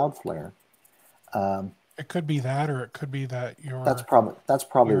Cloudflare. It could be that, or it could be that That's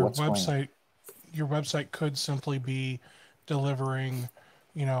probably your what's going on. website could simply be delivering,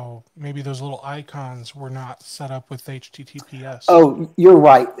 maybe those little icons were not set up with HTTPS. Oh, you're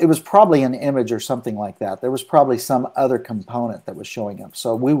right. It was probably an image or something like that. There was probably some other component that was showing up.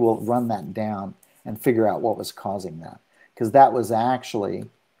 So we will run that down and figure out what was causing that. Because that was actually,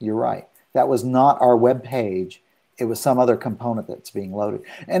 you're right, that was not our web page. It was some other component that's being loaded.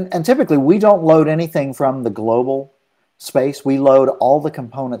 And typically we don't load anything from the global space. We load all the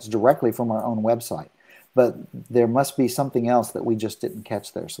components directly from our own website. But there must be something else that we just didn't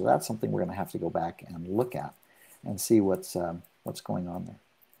catch there. So that's something we're going to have to go back and look at and see what's going on there.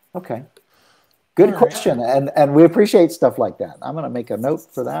 Okay, good question, and we appreciate stuff like that. I'm going to make a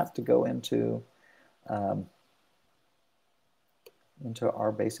note for that to go into our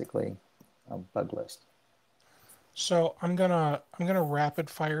basically bug list. So I'm gonna rapid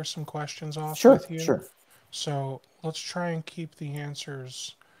fire some questions off with you. Sure. So let's try and keep the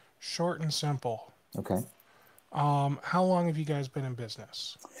answers short and simple. Okay. How long have you guys been in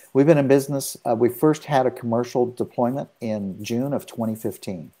business? We've been in business. We first had a commercial deployment in June of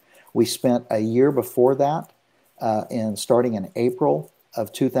 2015. We spent a year before that, starting in April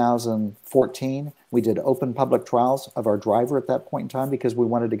of 2014. We did open public trials of our driver at that point in time because we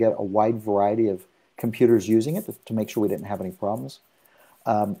wanted to get a wide variety of computers using it to make sure we didn't have any problems.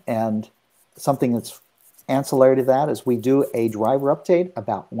 And something that's ancillary to that is we do a driver update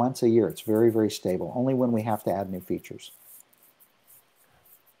about once a year. It's very, very stable, only when we have to add new features.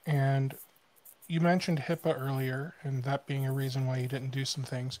 And you mentioned HIPAA earlier, and that being a reason why you didn't do some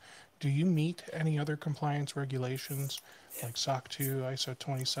things. Do you meet any other compliance regulations like SOC 2, ISO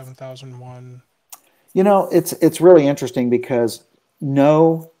 27001? It's really interesting because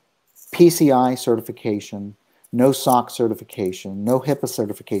no PCI certification, no SOC certification, no HIPAA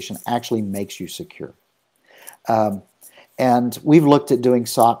certification actually makes you secure. And we've looked at doing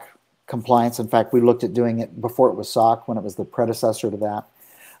SOC compliance. In fact, we looked at doing it before it was SOC, when it was the predecessor to that.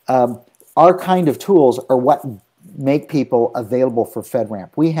 Our kind of tools are what make people available for FedRAMP.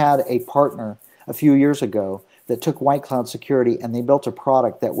 We had a partner a few years ago that took White Cloud Security and they built a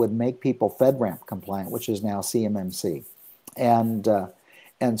product that would make people FedRAMP compliant, which is now CMMC.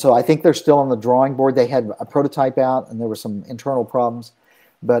 And so I think they're still on the drawing board. They had a prototype out and there were some internal problems,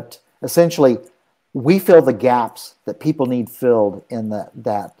 but essentially we fill the gaps that people need filled in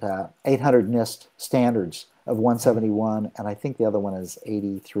that 800 NIST standards of 171, and I think the other one is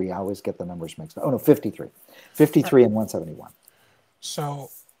 83. I always get the numbers mixed up. Oh no, 53. 53 and 171.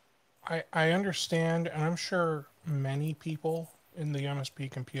 So I understand, and I'm sure many people in the MSP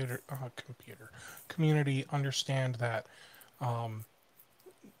community understand that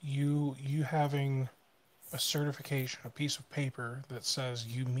you having a certification, a piece of paper that says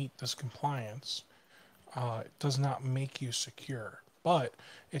you meet this compliance does not make you secure, but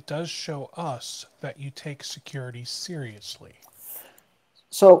it does show us that you take security seriously.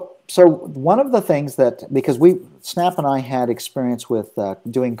 So one of the things that, because Snap and I had experience with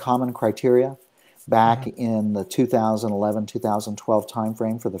doing common criteria back in the 2011, 2012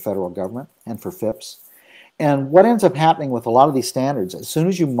 timeframe for the federal government and for FIPS. And what ends up happening with a lot of these standards, as soon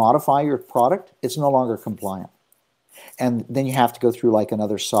as you modify your product, it's no longer compliant. And then you have to go through like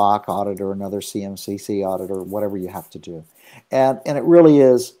another SOC audit or another CMCC audit or whatever you have to do. And it really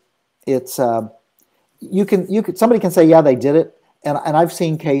is, it's, somebody can say, yeah, they did it. And I've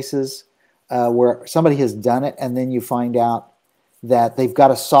seen cases where somebody has done it and then you find out that they've got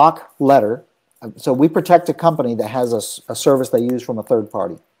a SOC letter. So we protect a company that has a service they use from a third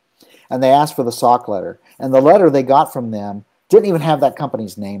party. And they asked for the SOC letter. And the letter they got from them didn't even have that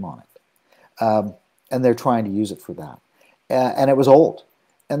company's name on it. And they're trying to use it for that. And it was old.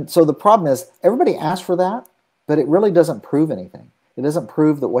 And so the problem is everybody asked for that, but it really doesn't prove anything. It doesn't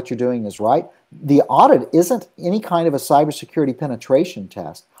prove that what you're doing is right. The audit isn't any kind of a cybersecurity penetration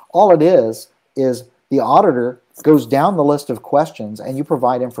test. All it is the auditor goes down the list of questions and you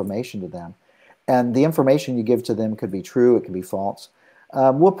provide information to them. And the information you give to them could be true, it could be false.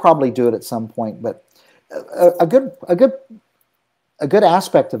 We'll probably do it at some point, but a good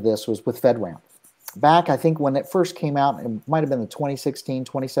aspect of this was with FedRAMP. Back, I think when it first came out, it might have been the 2016,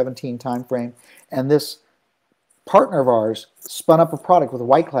 2017 timeframe, and this partner of ours spun up a product with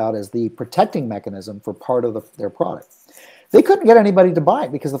White Cloud as the protecting mechanism for part of their product. They couldn't get anybody to buy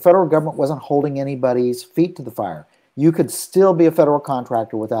it because the federal government wasn't holding anybody's feet to the fire. You could still be a federal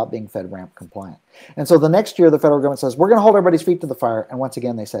contractor without being FedRAMP compliant. And so the next year, the federal government says, we're going to hold everybody's feet to the fire. And once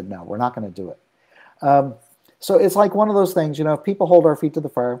again, they said, no, we're not going to do it. So it's like one of those things, if people hold our feet to the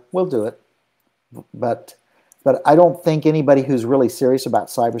fire, we'll do it. but I don't think anybody who's really serious about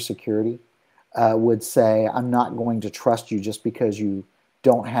cybersecurity would say, I'm not going to trust you just because you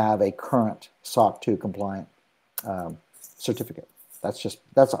don't have a current SOC 2 compliant certificate.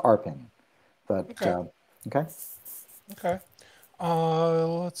 That's our opinion. But Okay. okay. Okay.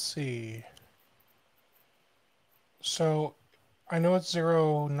 Let's see. So I know it's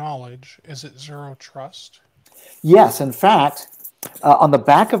zero knowledge. Is it zero trust? Yes, in fact, on the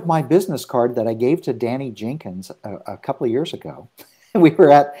back of my business card that I gave to Danny Jenkins a couple of years ago, we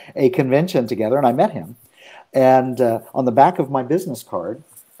were at a convention together and I met him. And on the back of my business card,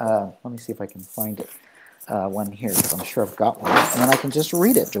 let me see if I can find it. One here, because I'm sure I've got one. And then I can just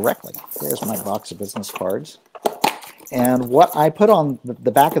read it directly. There's my box of business cards. And what I put on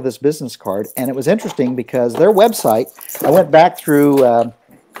the back of this business card, and it was interesting because their website, I went back through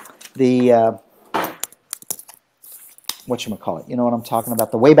the, whatchamacallit, you know what I'm talking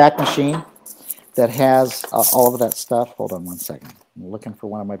about, the Wayback Machine that has all of that stuff. Hold on one second. I'm looking for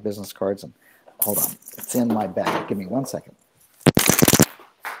one of my business cards, and hold on. It's in my bag. Give me 1 second.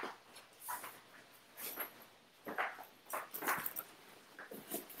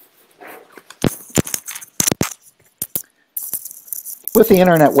 With the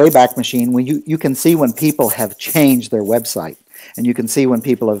Internet Wayback Machine, you can see when people have changed their website, and you can see when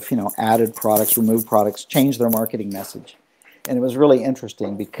people have added products, removed products, changed their marketing message. And it was really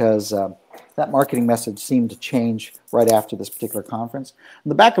interesting because that marketing message seemed to change right after this particular conference. On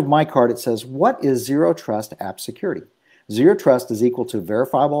the back of my card, it says, what is Zero Trust App Security? Zero Trust is equal to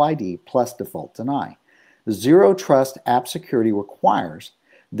verifiable ID plus default deny. Zero Trust App Security requires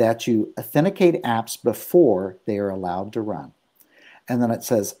that you authenticate apps before they are allowed to run. And then it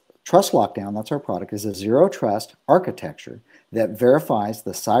says, Trust Lockdown, that's our product, is a zero trust architecture that verifies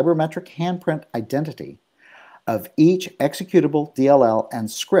the cybermetric handprint identity of each executable DLL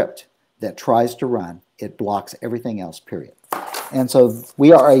and script that tries to run. It blocks everything else, period. And so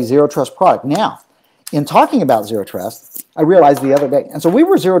we are a zero trust product. Now, in talking about zero trust, I realized the other day, and so we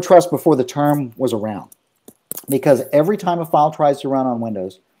were zero trust before the term was around, because every time a file tries to run on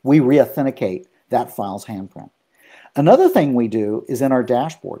Windows, we re-authenticate that file's handprint. Another thing we do is in our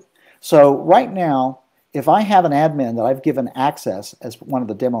dashboard. So right now, if I have an admin that I've given access as one of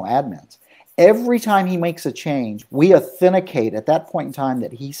the demo admins, every time he makes a change, we authenticate at that point in time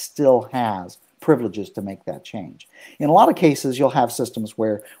that he still has privileges to make that change. In a lot of cases, you'll have systems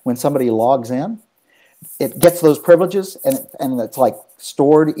where when somebody logs in, it gets those privileges and it's like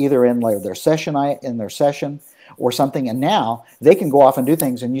stored either in their session or something, and now they can go off and do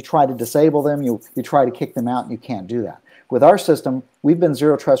things, and you try to disable them, you try to kick them out, and you can't do that. With our system, we've been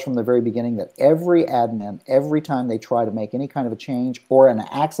zero trust from the very beginning, that every admin, every time they try to make any kind of a change or an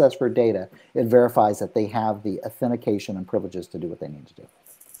access for data, it verifies that they have the authentication and privileges to do what they need to do.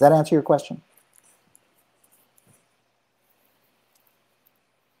 Does that answer your question?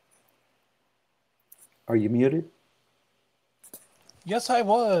 Are you muted? Yes, I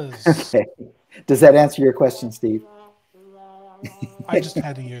was. Okay. Does that answer your question, Steve? I just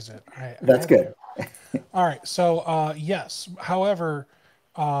had to use it. That's good. All right. So, yes. However,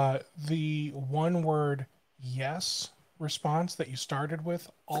 the one word yes response that you started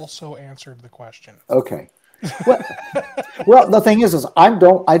with also answered the question. Okay. Well, the thing is I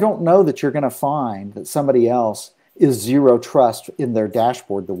don't know that you're going to find that somebody else is zero trust in their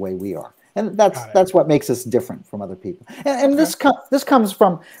dashboard the way we are. And that's what makes us different from other people. And okay. This comes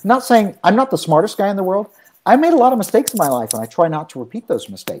from not saying I'm not the smartest guy in the world. I made a lot of mistakes in my life, and I try not to repeat those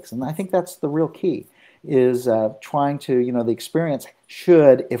mistakes. And I think that's the real key, is trying to, the experience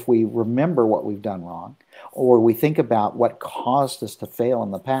should, if we remember what we've done wrong, or we think about what caused us to fail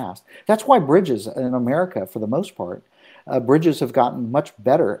in the past. That's why bridges in America, for the most part, bridges have gotten much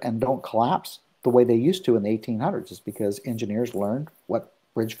better and don't collapse the way they used to in the 1800s, is because engineers learned what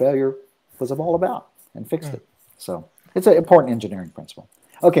bridge failure was all about and fixed it. So it's an important engineering principle.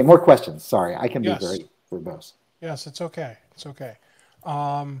 Okay, more questions. Sorry, I can be very verbose. Yes, it's okay. It's okay.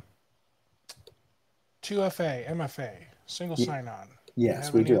 2FA, MFA, single sign-on.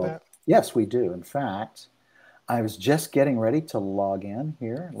 Yes, we do. Yes, we do. In fact, I was just getting ready to log in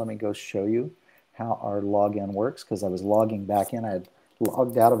here. Let me go show you how our login works, because I was logging back in. I had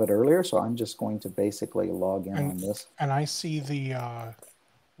logged out of it earlier, so I'm just going to basically log in on this. And I see the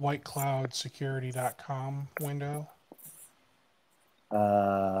whitecloudsecurity.com window.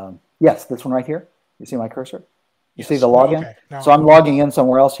 Yes, this one right here. You see my cursor? You see the login? Okay. So I'm logging in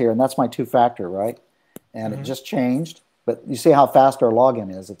somewhere else here, and that's my two-factor, right? And it just changed. But you see how fast our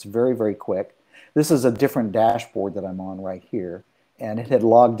login is. It's very, very quick. This is a different dashboard that I'm on right here. And it had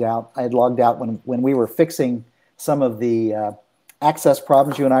logged out. I had logged out when we were fixing some of the access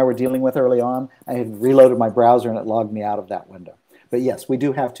problems you and I were dealing with early on, I had reloaded my browser and it logged me out of that window. But yes, we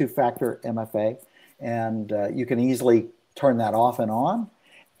do have two-factor MFA, and you can easily turn that off and on.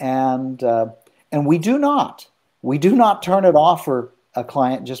 And we do not turn it off for a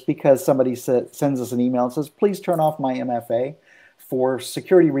client just because somebody sends us an email and says, please turn off my MFA. For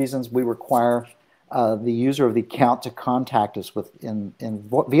security reasons, we require the user of the account to contact us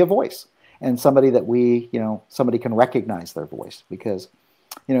via voice, and somebody that somebody can recognize their voice, because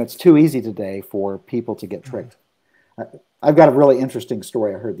it's too easy today for people to get tricked. I've got a really interesting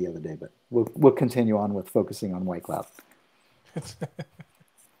story I heard the other day, but we'll continue on with focusing on White Cloud.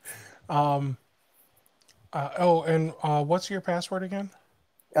 What's your password again?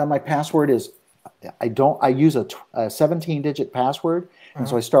 My password is I use a 17-digit password, and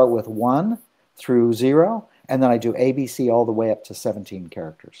so I start with 1 through 0, and then I do ABC all the way up to 17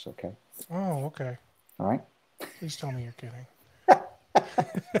 characters. Okay. Oh, okay. All right. Please tell me you're kidding.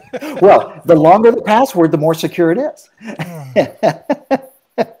 Well, the longer the password, the more secure it is.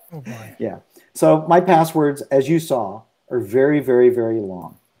 Oh boy. Yeah. So my passwords, as you saw, are very, very, very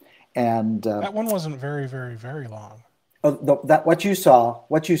long. And that one wasn't very, very, very long. What you saw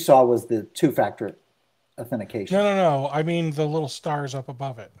was the two-factor authentication. No. I mean the little stars up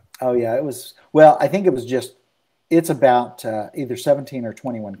above it. Oh yeah, it was. Well, I think it was just. It's about either 17 or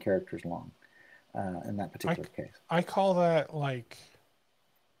 21 characters long in that particular case. I call that like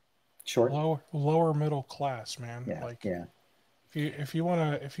short, lower middle class, man. Yeah, like yeah. If you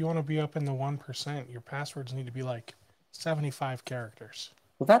wanna be up in the 1%, your passwords need to be like 75 characters.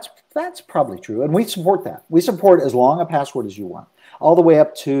 Well, that's probably true, and we support that. We support as long a password as you want, all the way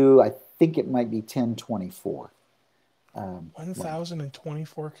up to I think it might be 1024.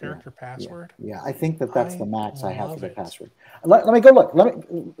 1024 character password. Yeah, I think that's the max I have for the password. Let me go look.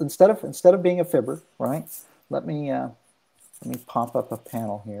 Instead of being a fibber, right? Let me pop up a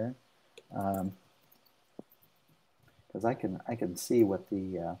panel here, because I can see what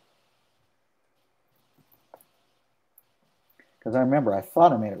the. Because I remember I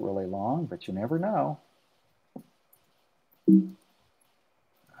thought I made it really long, but you never know.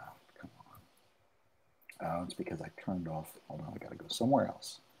 Oh, it's because I turned off. Hold on, I got to go somewhere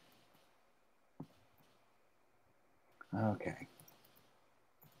else. Okay.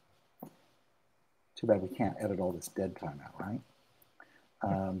 Too bad we can't edit all this dead time out, right?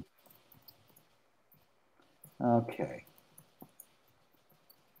 Okay.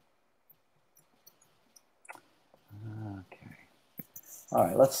 Okay. All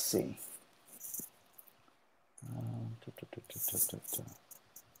right, let's see.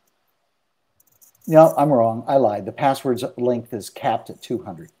 No, I'm wrong. I lied. The password's length is capped at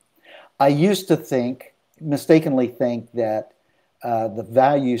 200. I used to mistakenly think that the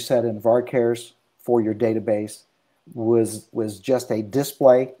value set in varchars for your database was just a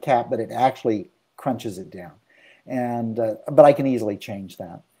display cap, but it actually crunches it down. And but I can easily change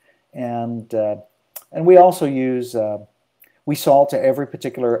that. And we also use we solve to every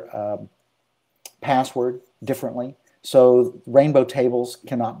particular password differently. So rainbow tables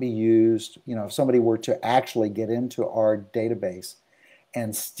cannot be used. If somebody were to actually get into our database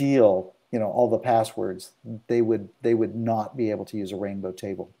and steal, all the passwords, they would not be able to use a rainbow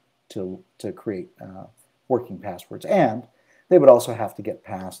table to create working passwords. And they would also have to get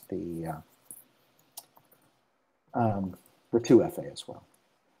past the 2FA as well.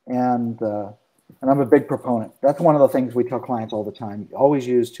 And I'm a big proponent. That's one of the things we tell clients all the time. Always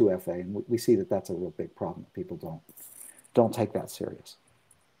use 2FA, and we see that that's a real big problem. People don't take that serious.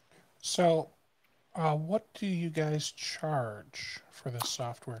 So, what do you guys charge for this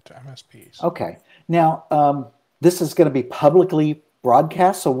software to MSPs? Okay. Now, this is going to be publicly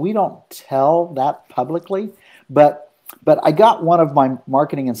broadcast, so we don't tell that publicly. But I got one of my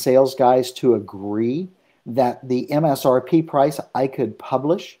marketing and sales guys to agree that the MSRP price I could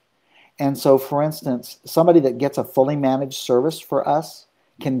publish. And so, for instance, somebody that gets a fully managed service for us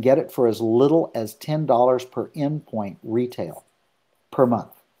can get it for as little as $10 per endpoint retail per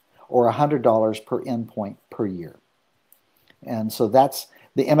month, or $100 per endpoint per year. And so that's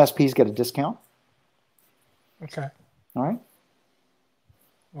the MSPs get a discount. Okay. All right.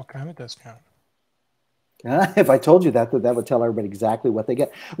 What kind of discount? If I told you that would tell everybody exactly what they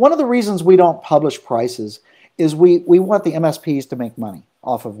get. One of the reasons we don't publish prices is we want the MSPs to make money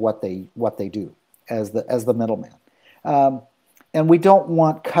off of what they do as the middleman. And we don't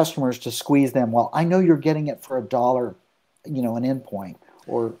want customers to squeeze them. Well, I know you're getting it for $1, an endpoint,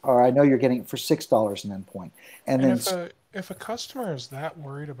 or I know you're getting it for $6 an endpoint. And then if a customer is that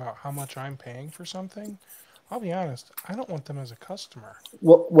worried about how much I'm paying for something, I'll be honest, I don't want them as a customer.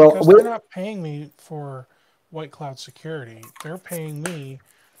 Well, because they're not paying me for white cloud security. They're paying me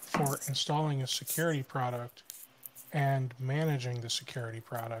for installing a security product and managing the security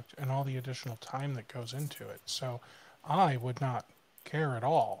product and all the additional time that goes into it. So I would not care at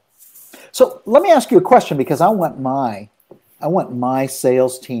all. So let me ask you a question, because I want my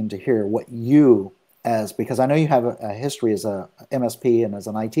sales team to hear what you, as, because I know you have a history as a MSP and as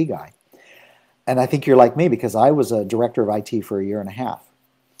an IT guy. And I think you're like me, because I was a director of IT for a year and a half.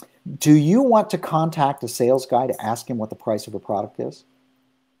 Do you want to contact a sales guy to ask him what the price of a product is?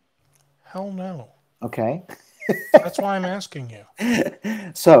 Hell no. Okay. That's why I'm asking you.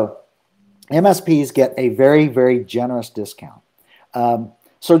 So MSPs get a very, very generous discount.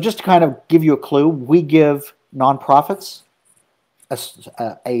 So just to kind of give you a clue, we give nonprofits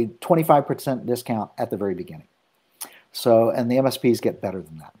a 25% discount at the very beginning. So, and the MSPs get better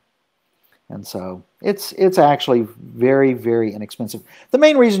than that. And so it's actually very, very inexpensive. The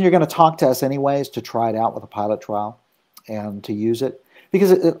main reason you're going to talk to us anyway is to try it out with a pilot trial and to use it.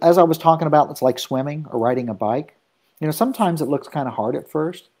 Because as I was talking about, it's like swimming or riding a bike. You know, sometimes it looks kind of hard at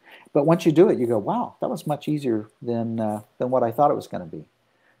first, but once you do it, you go, wow, that was much easier than what I thought it was going to be.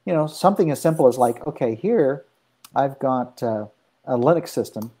 You know, something as simple as like, okay, here I've got a Linux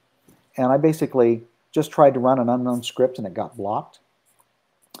system, and I basically just tried to run an unknown script and it got blocked.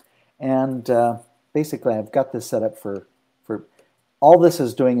 And basically I've got this set up for all this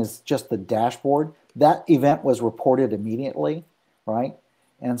is doing is just the dashboard. That event was reported immediately, right?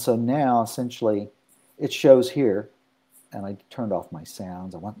 And so now essentially it shows here, and I turned off my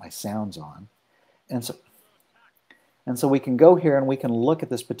sounds. I want my sounds on. And so we can go here and we can look at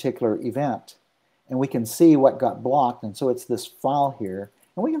this particular event and we can see what got blocked. And so it's this file here,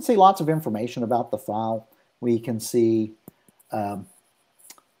 and we can see lots of information about the file. We can see,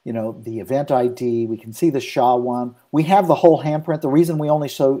 you know, the event ID. We can see the SHA-1. We have the whole handprint. The reason we only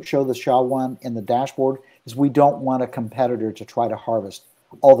show the SHA-1 in the dashboard is we don't want a competitor to try to harvest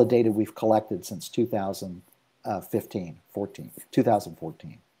all the data we've collected since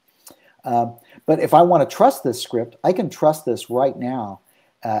 2014. But if I want to trust this script, I can trust this right now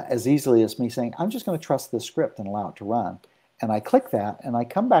as easily as me saying, I'm just going to trust this script and allow it to run. And I click that, and I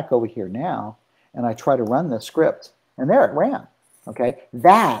come back over here now, and I try to run this script, and there it ran. Okay,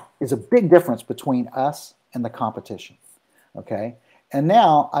 that is a big difference between us and the competition. Okay, and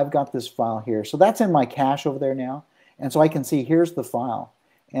now I've got this file here. So that's in my cache over there now. And so I can see here's the file.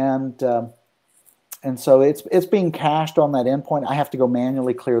 And so it's being cached on that endpoint. I have to go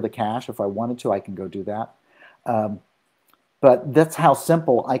manually clear the cache. If I wanted to, I can go do that. But that's how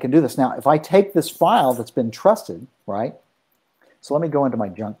simple I can do this. Now, if I take this file that's been trusted, right? So let me go into my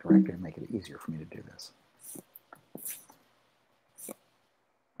junk directory and make it easier for me to do this.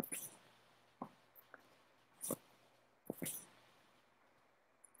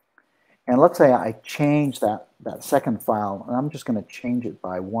 And let's say I change that second file, and I'm just going to change it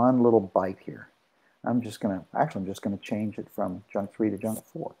by one little byte here. I'm just going to change it from junk 3 to junk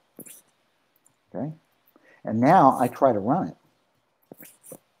 4. Okay? And now I try to run it.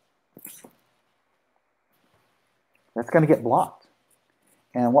 That's going to get blocked.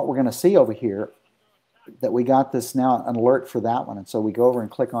 And what we're going to see over here, that we got this now an alert for that one. And so we go over and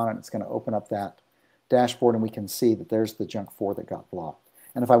click on it. It's going to open up that dashboard, and we can see that there's the junk 4 that got blocked.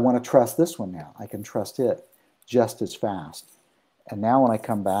 And if I want to trust this one now, I can trust it just as fast. And now when I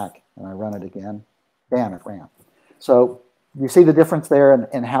come back and I run it again, bam, it ran. So you see the difference there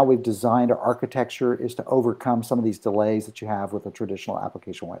in how we've designed our architecture is to overcome some of these delays that you have with a traditional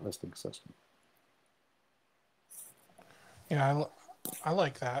application whitelisting system. Yeah, I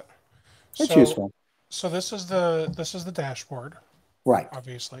like that. It's useful. So this is the dashboard, right?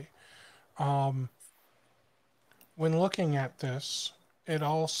 Obviously, when looking at this, it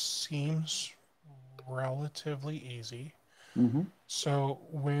all seems relatively easy. Mm-hmm. So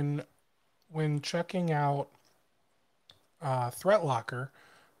when checking out Threat Locker,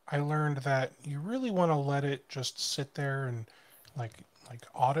 I learned that you really want to let it just sit there in like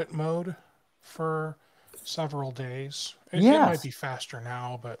audit mode for several days. It might be faster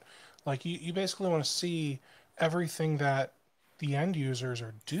now, but like you basically want to see everything that the end users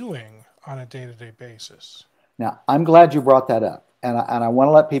are doing on a day-to-day basis. Now, I'm glad you brought that up. And I want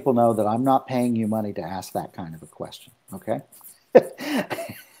to let people know that I'm not paying you money to ask that kind of a question, okay?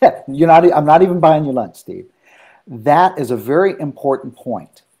 I'm not even buying you lunch, Steve. That is a very important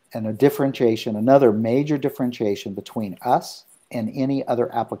point and a differentiation, another major differentiation between us and any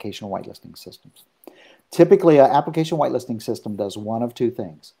other application whitelisting systems. Typically, an application whitelisting system does one of two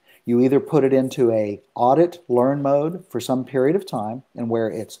things. You either put it into a audit learn mode for some period of time, and where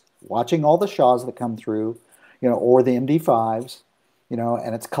it's watching all the SHAs that come through, or the MD5s,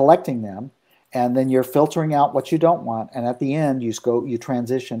 and it's collecting them. and then you're filtering out what you don't want. And at the end, you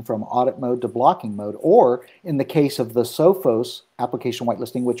transition from audit mode to blocking mode. Or in the case of the Sophos application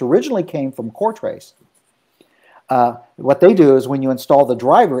whitelisting, which originally came from CoreTrace, what they do is when you install the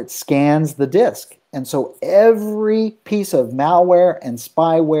driver, it scans the disk. And so every piece of malware and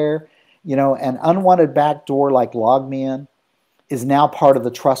spyware, an unwanted backdoor like LogMeIn is now part of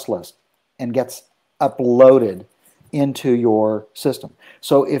the trust list and gets uploaded into your system.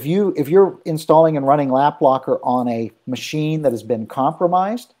 So if you're installing and running LapLocker on a machine that has been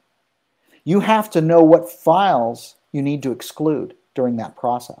compromised, you have to know what files you need to exclude during that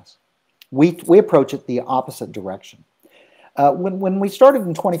process. We approach it the opposite direction. When we started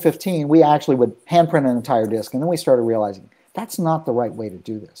in 2015, we actually would handprint an entire disk, and then we started realizing that's not the right way to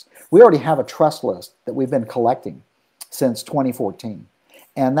do this. We already have a trust list that we've been collecting since 2014.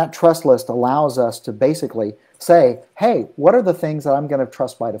 And that trust list allows us to basically say, hey, what are the things that I'm going to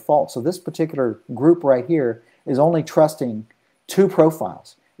trust by default? So this particular group right here is only trusting 2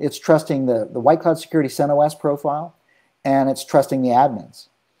 profiles. It's trusting the White Cloud Security CentOS profile, and it's trusting the admins.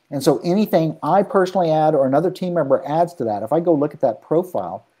 And so anything I personally add or another team member adds to that, if I go look at that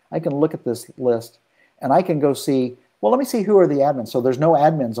profile, I can look at this list and I can go see, well, let me see who are the admins. So there's no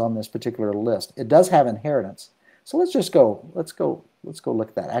admins on this particular list. It does have inheritance. So let's go look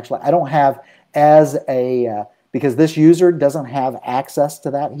at that. Actually, I don't have because this user doesn't have access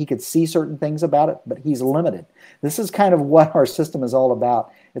to that. He could see certain things about it, but he's limited. This is kind of what our system is all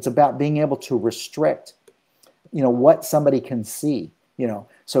about. It's about being able to restrict, what somebody can see,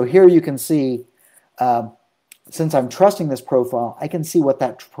 So here you can see, since I'm trusting this profile, I can see what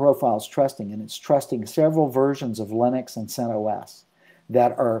that profile is trusting, and it's trusting several versions of Linux and CentOS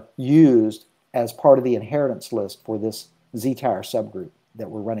that are used as part of the inheritance list for this zTower subgroup that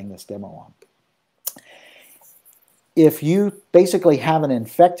we're running this demo on. If you basically have an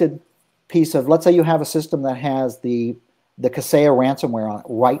infected piece of, let's say you have a system that has the Kaseya ransomware on it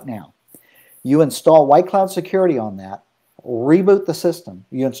right now. You install White Cloud Security on that, reboot the system.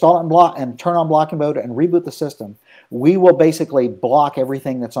 You install it and turn on blocking mode and reboot the system. We will basically block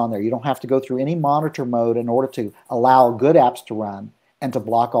everything that's on there. You don't have to go through any monitor mode in order to allow good apps to run and to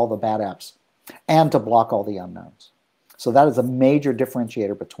block all the bad apps and to block all the unknowns. So that is a major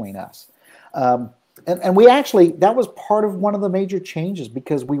differentiator between us. And we actually, that was part of one of the major changes,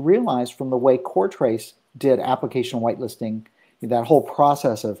 because we realized from the way CoreTrace did application whitelisting, that whole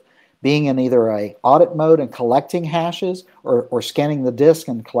process of being in either a audit mode and collecting hashes or scanning the disk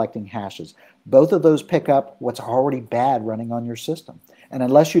and collecting hashes. Both of those pick up what's already bad running on your system. And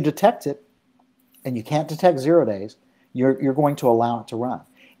unless you detect it, and you can't detect 0 days, you're going to allow it to run.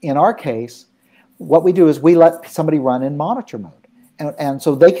 In our case, what we do is we let somebody run in monitor mode. And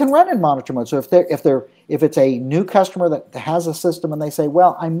so they can run in monitor mode. So if it's a new customer that has a system and they say,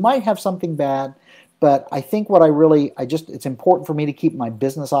 well, I might have something bad, but I think it's important for me to keep my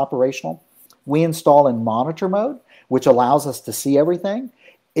business operational. We install in monitor mode, which allows us to see everything.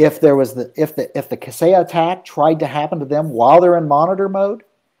 If the Kaseya attack tried to happen to them while they're in monitor mode,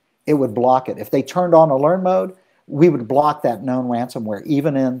 it would block it. If they turned on alert mode, we would block that known ransomware,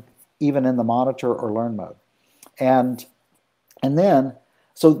 even in the monitor or learn mode. And then,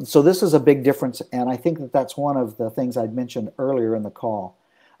 so this is a big difference, and I think that's one of the things I'd mentioned earlier in the call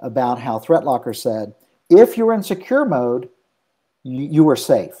about how ThreatLocker said, if you're in secure mode, you were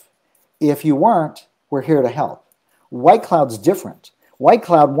safe. If you weren't, we're here to help. White Cloud's different. White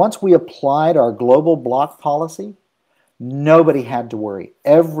Cloud, once we applied our global block policy, nobody had to worry.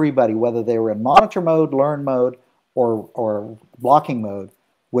 Everybody, whether they were in monitor mode, learn mode, or blocking mode,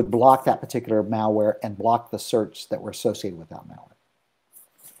 would block that particular malware and block the certs that were associated with that malware.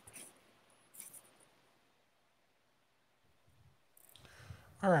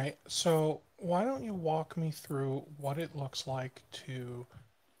 All right, so why don't you walk me through what it looks like to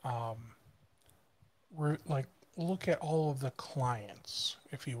look at all of the clients,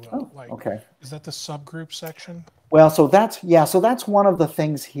 if you will. Okay. Is that the subgroup section? Well, so that's one of the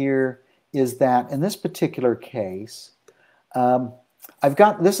things here, is that in this particular case, I've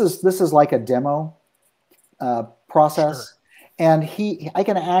got, this is like a demo process. Sure. And I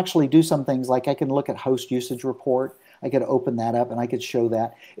can actually do some things, like I can look at host usage report. I could open that up and I could show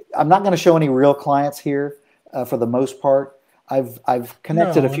that. I'm not going to show any real clients here for the most part. I've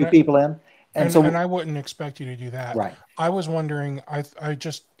connected a few people in. And I wouldn't expect you to do that. Right. I was wondering, I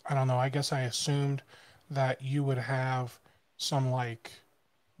don't know, I guess I assumed that you would have some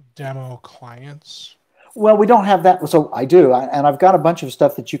demo clients. Well, we don't have that. So I do. And I've got a bunch of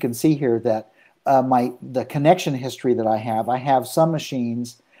stuff that you can see here that the connection history that I have some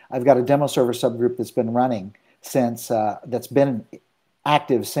machines. I've got a demo server subgroup that's been running since, that's been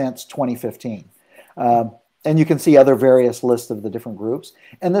active since 2015. And you can see other various lists of the different groups.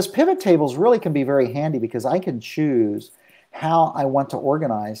 And this pivot tables really can be very handy because I can choose how I want to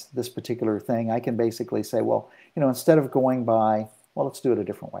organize this particular thing. I can basically say, well, instead of going by, well, let's do it a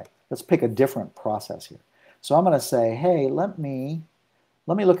different way. Let's pick a different process here. So I'm going to say, hey, let me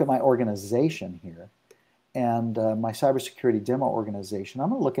look at my organization here and my cybersecurity demo organization. I'm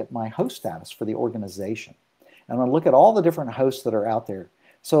going to look at my host status for the organization. And I'm going to look at all the different hosts that are out there.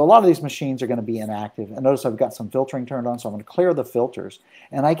 So a lot of these machines are going to be inactive. And notice I've got some filtering turned on, so I'm going to clear the filters.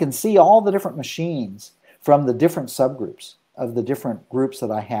 And I can see all the different machines from the different subgroups of the different groups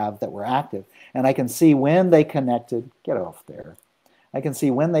that I have that were active. And I can see when they connected. Get off there. I can see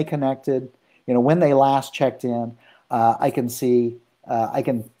when they connected, when they last checked in. I can see, I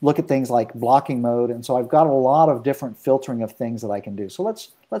can look at things like blocking mode. And so I've got a lot of different filtering of things that I can do. So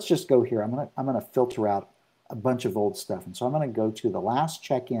let's just go here. I'm going to filter out a bunch of old stuff. And so I'm going to go to the last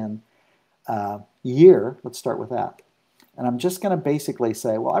check-in year. Let's start with that. And I'm just going to basically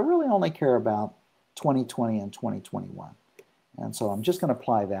say, well, I really only care about 2020 and 2021. And so I'm just going to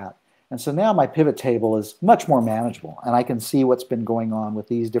apply that. And so now my pivot table is much more manageable. And I can see what's been going on with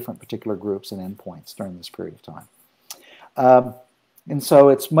these different particular groups and endpoints during this period of time. And so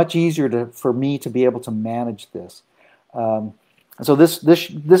it's much easier for me to be able to manage this. So this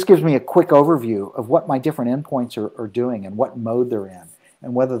gives me a quick overview of what my different endpoints are doing and what mode they're in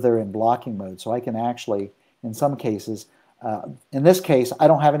and whether they're in blocking mode. So I can actually, in some cases, in this case, I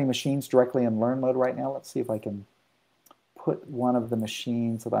don't have any machines directly in learn mode right now. Let's see if I can put one of the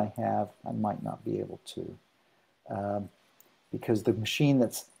machines that I have. I might not be able to because the machine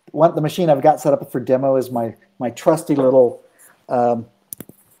I've got set up for demo is my trusty little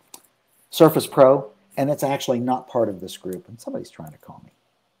Surface Pro. And it's actually not part of this group. And somebody's trying to call me.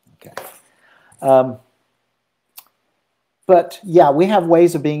 Okay. But yeah, we have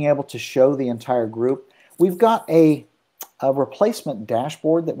ways of being able to show the entire group. We've got a replacement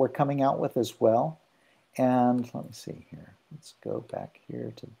dashboard that we're coming out with as well. And let me see here. Let's go back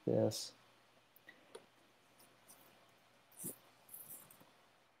here to this.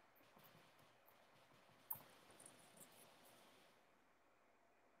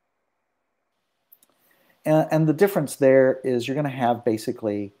 And the difference there is you're going to have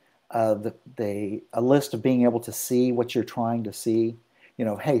basically a list of being able to see what you're trying to see.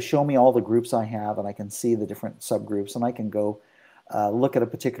 Hey, show me all the groups I have, and I can see the different subgroups, and I can go look at a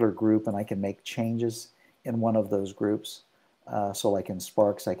particular group, and I can make changes in one of those groups. So like in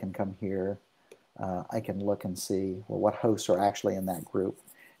Sparks, I can come here. I can look and see, well, what hosts are actually in that group.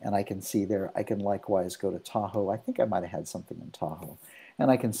 And I can see there, I can likewise go to Tahoe. I think I might have had something in Tahoe.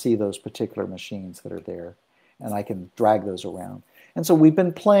 And I can see those particular machines that are there. And I can drag those around. And so we've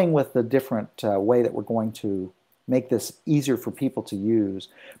been playing with the different way that we're going to make this easier for people to use.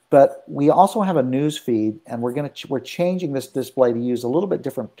 But we also have a news feed, and we're changing this display to use a little bit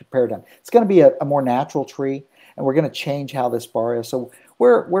different paradigm. It's going to be a more natural tree, and we're going to change how this bar is. So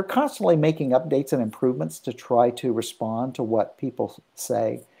we're constantly making updates and improvements to try to respond to what people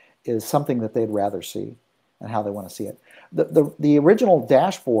say is something that they'd rather see and how they want to see it. The original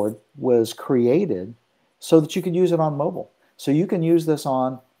dashboard was created so that you could use it on mobile. So you can use this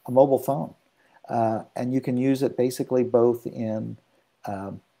on a mobile phone, and you can use it basically both in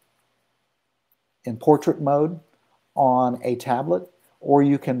portrait mode on a tablet, or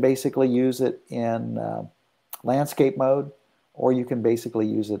you can basically use it in landscape mode, or you can basically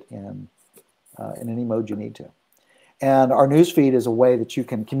use it in any mode you need to. And our newsfeed is a way that you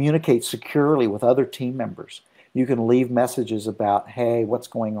can communicate securely with other team members. You can leave messages about, hey, what's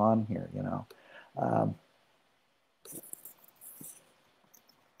going on here,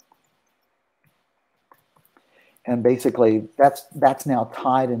 and basically, that's now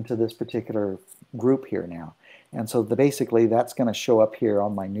tied into this particular group here now. And so basically, that's going to show up here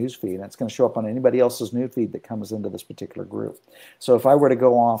on my newsfeed. And it's going to show up on anybody else's newsfeed that comes into this particular group. So if I were to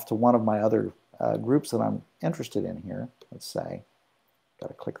go off to one of my other groups that I'm interested in here, let's say, got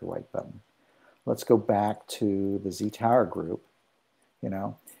to click the right button. Let's go back to the Z Tower group.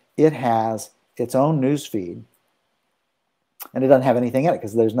 It has its own newsfeed, and it doesn't have anything in it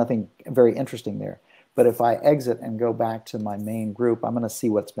because there's nothing very interesting there. But if I exit and go back to my main group, I'm going to see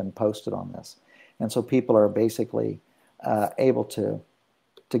what's been posted on this. And so people are basically able to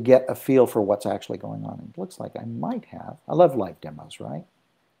get a feel for what's actually going on. It looks like I might have. I love live demos, right?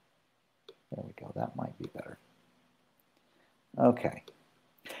 There we go. That might be better. Okay.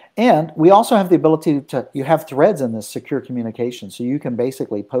 And we also have the ability you have threads in this secure communication. So you can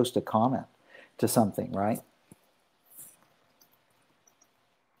basically post a comment to something, right?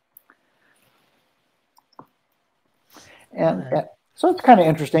 And So it's kind of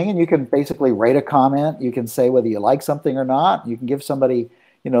interesting, and you can basically rate a comment. You can say whether you like something or not. You can give somebody,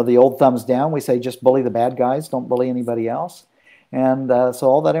 the old thumbs down. We say just bully the bad guys, don't bully anybody else. And so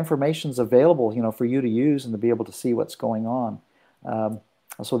all that information is available, for you to use and to be able to see what's going on.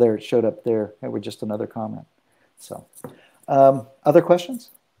 So there, it showed up there. That was just another comment. So, other questions?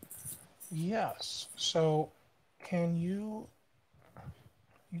 Yes. So, you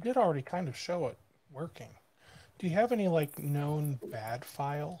did already kind of show it working. Do you have any known bad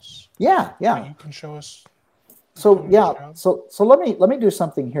files? Yeah. That you can show us? So yeah, so let me do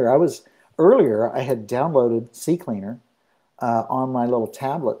something here. Earlier I had downloaded CCleaner on my little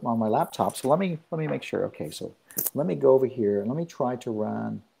tablet on my laptop. So let me make sure. Okay, so let me go over here and let me try to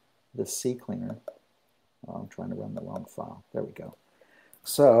run the CCleaner. Oh, I'm trying to run the wrong file. There we go.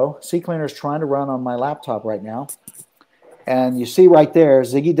 So CCleaner is trying to run on my laptop right now, and you see right there,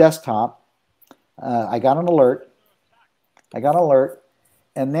 Ziggy Desktop. I got an alert.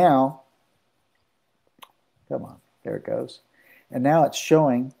 And now, come on, there it goes. And now it's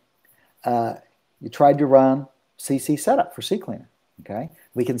showing you tried to run CC setup for CCleaner. Okay,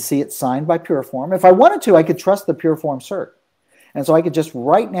 we can see it signed by Pureform. If I wanted to, I could trust the Pureform cert. And so I could just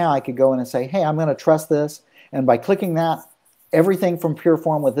right now, I could go in and say, hey, I'm going to trust this. And by clicking that, everything from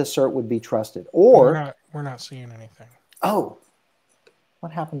Pureform with this cert would be trusted. Or we're not seeing anything. Oh,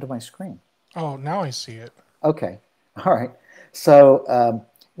 what happened to my screen? Oh, now I see it. Okay. All right. So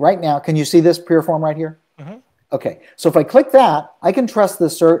right now, can you see this Pureform right here? Mm-hmm. Okay. So if I click that, I can trust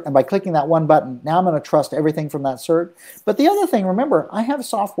this cert. And by clicking that one button, now I'm going to trust everything from that cert. But the other thing, remember, I have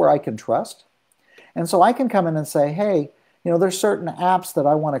software I can trust. And so I can come in and say, hey, there's certain apps that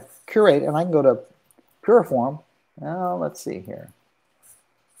I want to curate. And I can go to Pureform. Well, let's see here.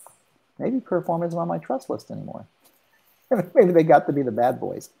 Maybe Pureform isn't on my trust list anymore. Maybe they got to be the bad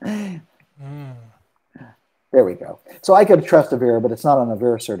boys. There we go. So I could trust Avera, but it's not on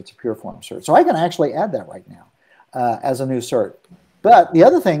Avera cert. It's a Pureform cert. So I can actually add that right now as a new cert. But the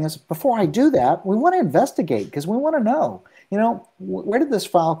other thing is, before I do that, we want to investigate because we want to know, where did this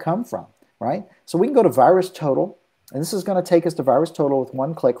file come from, right? So we can go to Virus Total, and this is going to take us to Virus Total with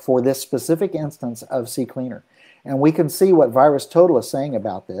one click for this specific instance of CCleaner. And we can see what Virus Total is saying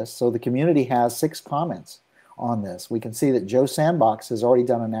about this. So the community has 6 comments on this. We can see that Joe Sandbox has already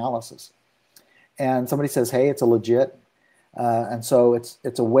done analysis. And somebody says, hey, it's a legit. And so it's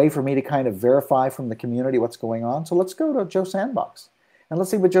a way for me to kind of verify from the community what's going on. So let's go to Joe Sandbox. And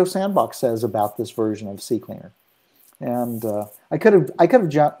let's see what Joe Sandbox says about this version of CCleaner. And I could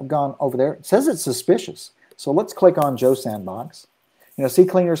have gone over there. It says it's suspicious. So let's click on Joe Sandbox.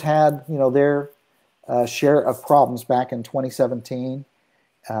 CCleaner's had, their share of problems back in 2017.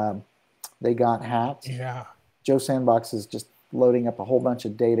 They got hacked. Yeah. Joe Sandbox is just loading up a whole bunch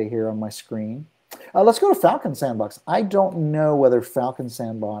of data here on my screen. Let's go to Falcon Sandbox. I don't know whether Falcon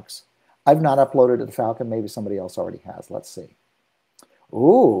Sandbox, I've not uploaded it to Falcon. Maybe somebody else already has. Let's see.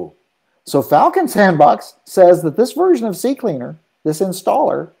 Ooh. So Falcon Sandbox says that this version of CCleaner, this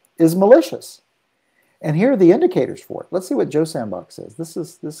installer, is malicious. And here are the indicators for it. Let's see what Joe Sandbox says. This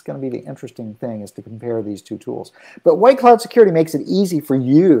is going to be the interesting thing, is to compare these two tools. But White Cloud Security makes it easy for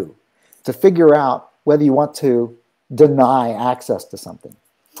you to figure out whether you want to deny access to something.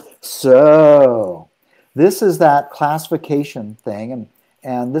 So this is that classification thing,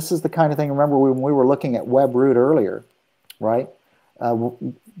 and this is the kind of thing, remember when we were looking at WebRoot earlier, right?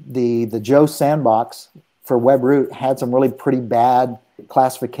 The Joe Sandbox for WebRoot had some really pretty bad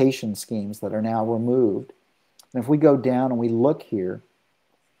classification schemes that are now removed. And if we go down and we look here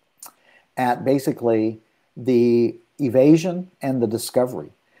at basically the evasion and the discovery.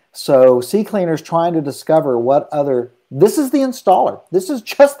 So CCleaner is trying to discover what other, this is the installer. This is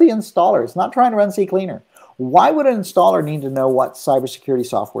just the installer. It's not trying to run CCleaner. Why would an installer need to know what cybersecurity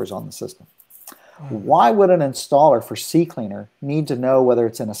software is on the system? Why would an installer for CCleaner need to know whether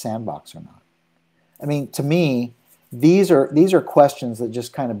it's in a sandbox or not? I mean, to me, these are questions that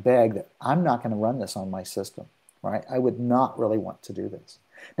just kind of beg that I'm not going to run this on my system, right? I would not really want to do this.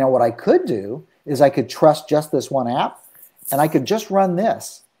 Now, what I could do is I could trust just this one app, and I could just run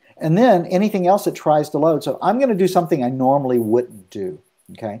this. And then anything else it tries to load. So I'm going to do something I normally wouldn't do,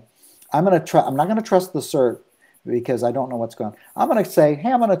 okay? I'm not going to trust the cert because I don't know what's going on. I'm going to say,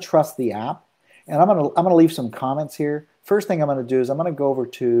 hey, I'm going to trust the app, and I'm going to leave some comments here. First thing I'm going to do is I'm going to go over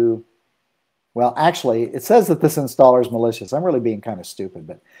to, well, actually, it says that this installer is malicious. I'm really being kind of stupid,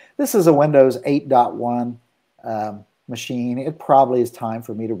 but this is a Windows 8.1 machine. It probably is time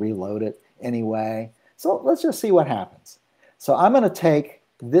for me to reload it anyway. So let's just see what happens. So I'm going to take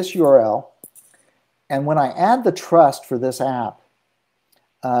this URL, and when I add the trust for this app,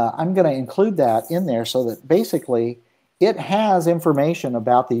 I'm going to include that in there so that basically it has information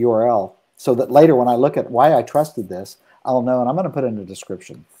about the URL so that later when I look at why I trusted this, I'll know, and I'm going to put in a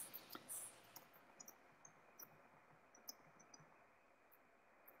description.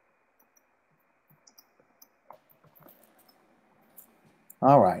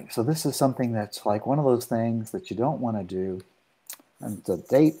 All right, so this is something that's like one of those things that you don't want to do. And the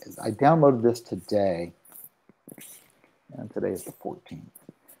date, I downloaded this today, and today is the 14th.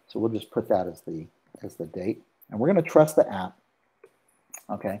 So we'll just put that as the date, and we're going to trust the app.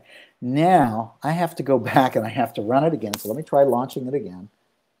 Okay, now I have to go back and I have to run it again. So let me try launching it again.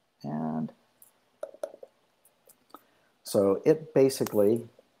 And so it basically,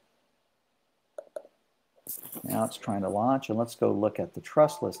 now it's trying to launch, and let's go look at the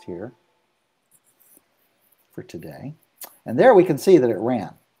trust list here for today. And there we can see that it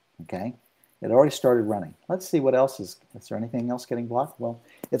ran, okay? It already started running. Let's see what else is there anything else getting blocked? Well,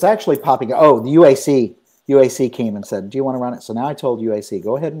 it's actually popping, oh, the UAC came and said, do you want to run it? So now I told UAC,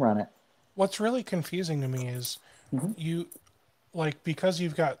 go ahead and run it. What's really confusing to me is you, like, because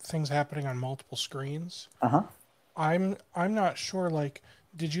you've got things happening on multiple screens, I'm not sure, like,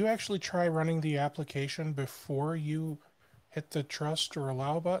 did you actually try running the application before you hit the trust or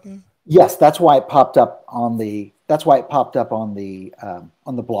allow button? Yes, that's why it popped up on the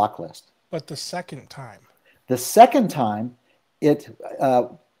block list. But the second time. The second time,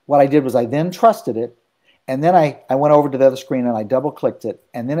 what I did was I then trusted it, and then I went over to the other screen and I double clicked it,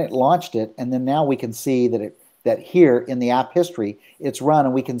 and then it launched it, and then now we can see that here in the app history it's run,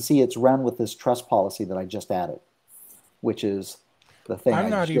 and we can see it's run with this trust policy that I just added, which is the thing. I'm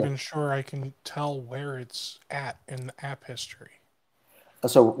not even sure I can tell where it's at in the app history.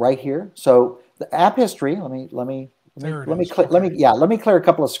 So right here, so the app history. Let me clear a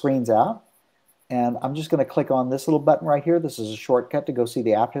couple of screens out, and I'm just going to click on this little button right here. This is a shortcut to go see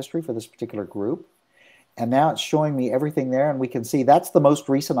the app history for this particular group. And now it's showing me everything there, and we can see that's the most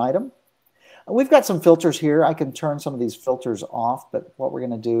recent item. We've got some filters here. I can turn some of these filters off, but what we're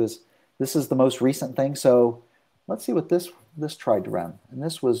going to do is this is the most recent thing. So let's see what this tried to run. And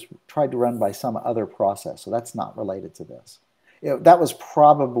this was tried to run by some other process, so that's not related to this. That was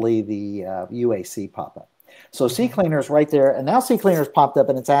probably the UAC pop-up. So CCleaner is right there, and now CCleaner's popped up,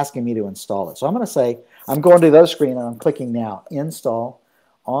 and it's asking me to install it. So I'm going to say, I'm going to the other screen, and I'm clicking now, install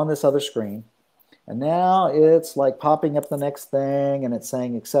on this other screen. And now it's like popping up the next thing, and it's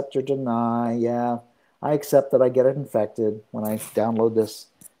saying accept or deny. Yeah, I accept that I get it infected when I download this,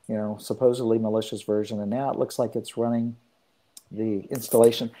 supposedly malicious version. And now it looks like it's running the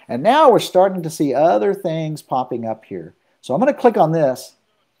installation. And now we're starting to see other things popping up here. So I'm going to click on this.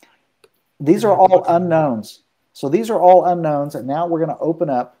 These are all unknowns. So these are all unknowns, and now we're going to open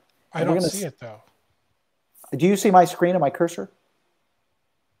up. I don't see it, though. Do you see my screen and my cursor?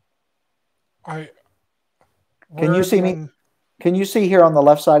 Can you see me? Can you see here on the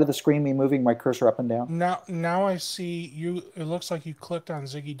left side of the screen me moving my cursor up and down? Now I see you. It looks like you clicked on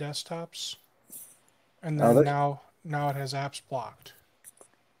Ziggy Desktops, and then now it has apps blocked.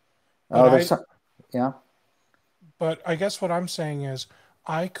 Yeah. But I guess what I'm saying is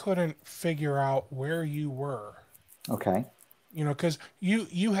I couldn't figure out where you were. Okay. Because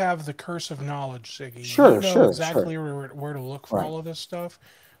you have the curse of knowledge, Ziggy. Sure, you know exactly where to look for all of this stuff.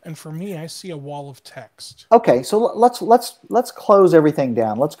 And for me, I see a wall of text. Okay, so let's close everything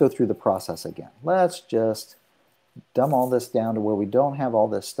down. Let's go through the process again. Let's just dumb all this down to where we don't have all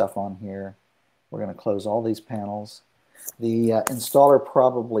this stuff on here. We're going to close all these panels. The installer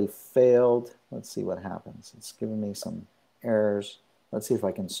probably failed. Let's see what happens. It's giving me some errors. Let's see if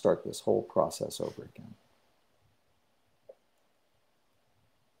I can start this whole process over again.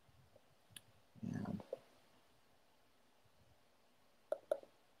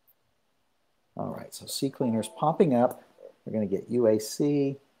 All right, so CCleaner's popping up. We're going to get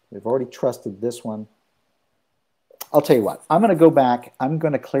UAC. We've already trusted this one. I'll tell you what. I'm going to go back. I'm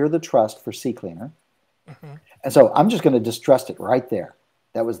going to clear the trust for CCleaner. And so I'm just going to distrust it right there.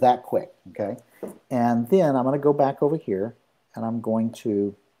 That was that quick, okay? And then I'm going to go back over here, and I'm going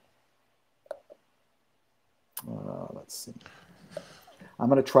to, let's see. I'm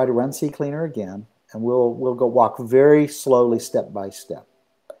going to try to run CCleaner again, and we'll go walk very slowly step by step,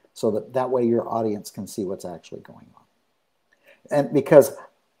 so that way your audience can see what's actually going on. And because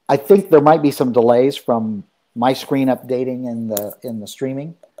I think there might be some delays from my screen updating in the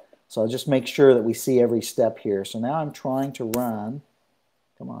streaming, so I'll just make sure that we see every step here. So now I'm trying to run.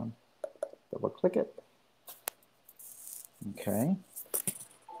 Come on, double click it. Okay.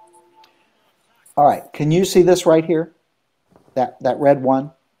 All right, can you see this right here? That red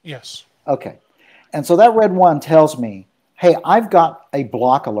one? Yes. Okay. And so that red one tells me, hey, I've got a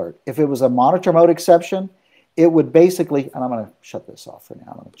block alert. If it was a monitor mode exception, it would basically, and I'm going to shut this off for now.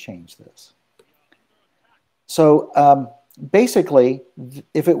 I'm going to change this. So basically,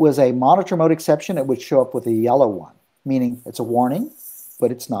 if it was a monitor mode exception, it would show up with a yellow one, meaning it's a warning,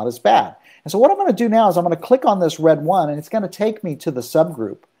 but it's not as bad. And so what I'm going to do now is I'm going to click on this red one, and it's going to take me to the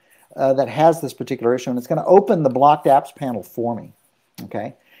subgroup that has this particular issue, and it's going to open the blocked apps panel for me.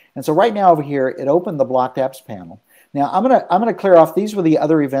 Okay, and so right now over here, it opened the blocked apps panel. Now I'm going to clear off. These were the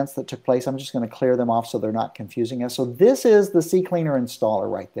other events that took place. I'm just going to clear them off so they're not confusing us. So this is the CCleaner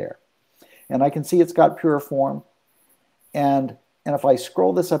installer right there, and I can see it's got Puriform. And if I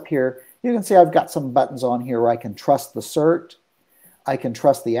scroll this up here, you can see I've got some buttons on here where I can trust the cert, I can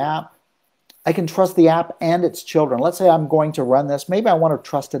trust the app, I can trust the app and its children. Let's say I'm going to run this. Maybe I want to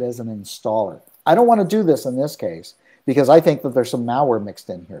trust it as an installer. I don't want to do this in this case because I think that there's some malware mixed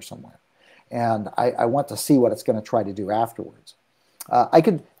in here somewhere. And I want to see what it's going to try to do afterwards. I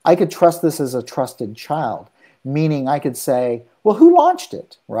could trust this as a trusted child, meaning I could say, well, who launched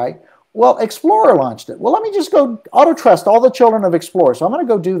it, right? Well, Explorer launched it. Well, let me just go auto trust all the children of Explorer. So I'm going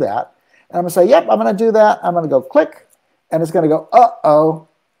to go do that. And I'm going to say, yep, I'm going to do that. I'm going to go click, and it's going to go, uh-oh,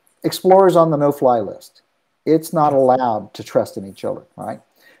 Explorer's on the no-fly list. It's not allowed to trust any children, right?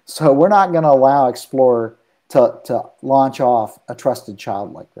 So we're not going to allow Explorer to launch off a trusted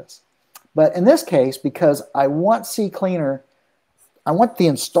child like this. But in this case, because I want CCleaner, I want the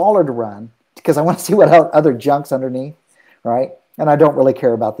installer to run because I want to see what other junk's underneath, right? And I don't really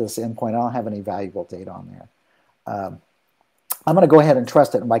care about this endpoint. I don't have any valuable data on there. I'm going to go ahead and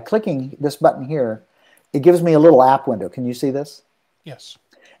trust it. And by clicking this button here, it gives me a little app window. Can you see this? Yes.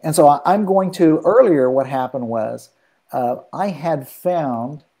 And so I'm going to, earlier what happened was I had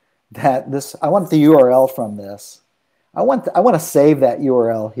found that this, I want the URL from this. I want to save that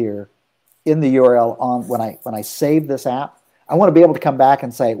URL here in the URL on when I save this app. I want to be able to come back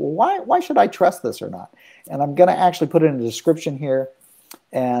and say, well, why should I trust this or not? And I'm going to actually put it in the description here.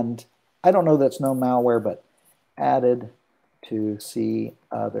 And I don't know that's no malware, but added to see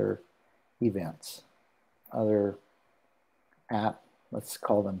other events, other app, let's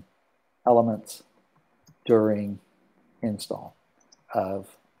call them elements during install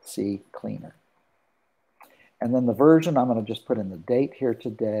of CCleaner. And then the version, I'm going to just put in the date here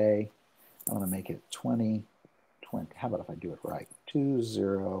today. I'm going to make it 2020. How about if I do it right?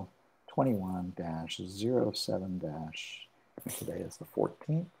 2021-07- today is the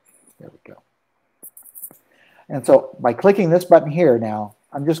 14th. There we go. And so by clicking this button here now,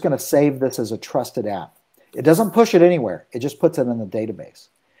 I'm just going to save this as a trusted app. It doesn't push it anywhere. It just puts it in the database.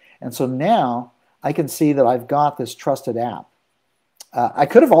 And so now I can see that I've got this trusted app. I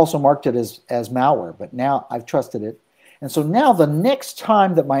could have also marked it as malware, but now I've trusted it. And so now the next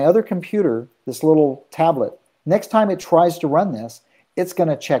time that my other computer, this little tablet, next time it tries to run this, it's going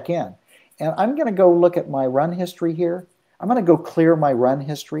to check in. And I'm going to go look at my run history here. I'm going to go clear my run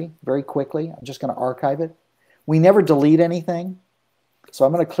history very quickly. I'm just going to archive it. We never delete anything. So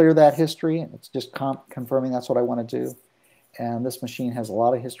I'm going to clear that history. And it's just confirming that's what I want to do. And this machine has a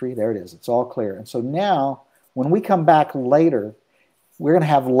lot of history. There it is. It's all clear. And so now when we come back later, we're going to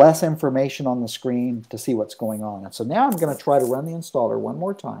have less information on the screen to see what's going on. And so now I'm going to try to run the installer one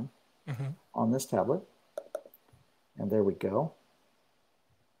more time on this tablet. And there we go.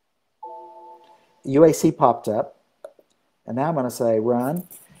 UAC popped up. And now I'm going to say run.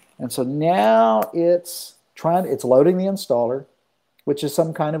 And so now it's loading the installer, which is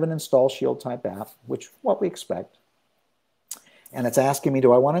some kind of an install shield type app, which what we expect. And it's asking me,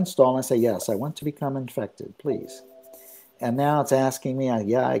 do I want to install? And I say, yes, I want to become infected, please. And now it's asking me,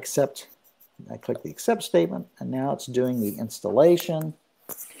 yeah, I accept. I click the accept statement, and now it's doing the installation.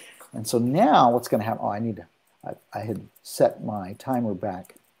 And so now what's going to happen? Oh, I had set my timer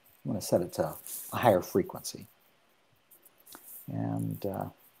back. I'm going to set it to a higher frequency. And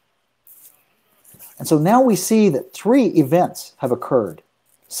so now we see that 3 events have occurred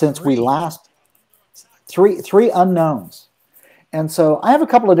since we last, three unknowns. And so I have a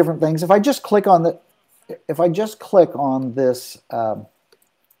couple of different things. If I just click on this, let me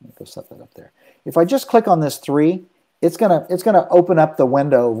go set that up there. If I just click on this 3, it's gonna open up the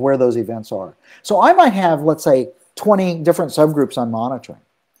window of where those events are. So I might have, let's say, 20 different subgroups I'm monitoring.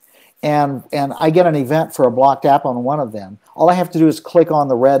 And I get an event for a blocked app on one of them. All I have to do is click on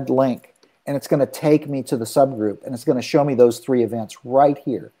the red link, and it's going to take me to the subgroup, and it's going to show me those 3 events right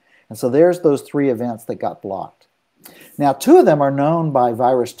here. And so there's those 3 events that got blocked. Now, 2 of them are known by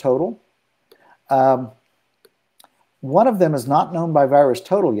VirusTotal. One of them is not known by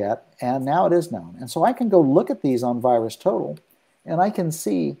VirusTotal yet, and now it is known. And so I can go look at these on VirusTotal, and I can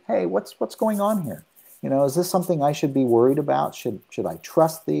see, hey, what's going on here? Is this something I should be worried about? Should I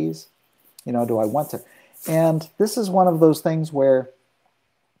trust these? Do I want to? And this is one of those things where,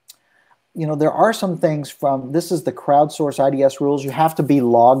 there are some things this is the crowdsource IDS rules. You have to be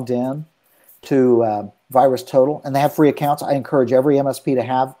logged in to VirusTotal, and they have free accounts. I encourage every MSP to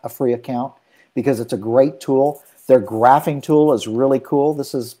have a free account because it's a great tool. Their graphing tool is really cool.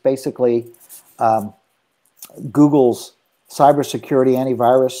 This is basically Google's cybersecurity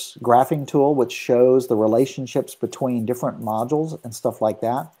antivirus graphing tool, which shows the relationships between different modules and stuff like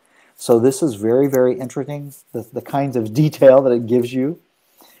that. So this is very, very interesting, the kinds of detail that it gives you.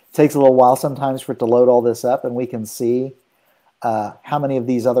 It takes a little while sometimes for it to load all this up, and we can see how many of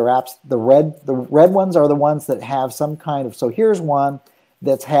these other apps. The red ones are the ones that have some kind of, so here's one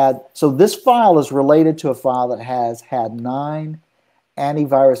that's so this file is related to a file that has had 9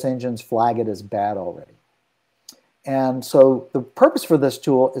 antivirus engines flag it as bad already. And so the purpose for this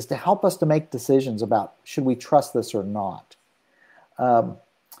tool is to help us to make decisions about should we trust this or not.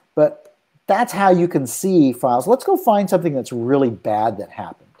 But that's how you can see files. Let's go find something that's really bad that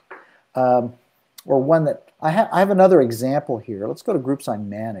happened. Or one that, I have another example here. Let's go to groups I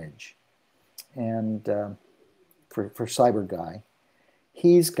manage. And for Cyber Guy,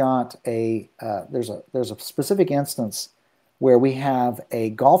 he's got there's a specific instance where we have a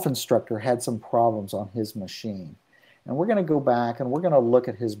golf instructor had some problems on his machine. And we're going to go back and we're going to look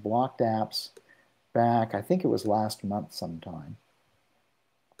at his blocked apps back, I think it was last month sometime.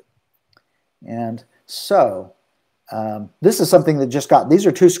 And so this is something that these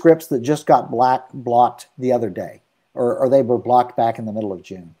are 2 scripts that just got blocked the other day, or they were blocked back in the middle of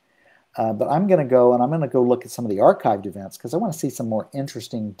June. But I'm going to go look at some of the archived events because I want to see some more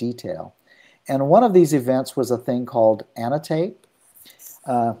interesting detail. And one of these events was a thing called Annotate.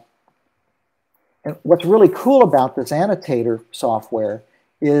 And what's really cool about this annotator software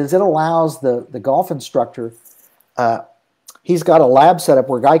is it allows the golf instructor, he's got a lab set up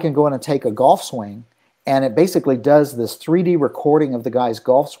where a guy can go in and take a golf swing, and it basically does this 3D recording of the guy's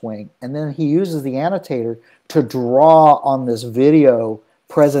golf swing, and then he uses the annotator to draw on this video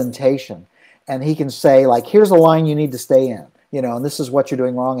presentation. And he can say, like, here's a line you need to stay in, and this is what you're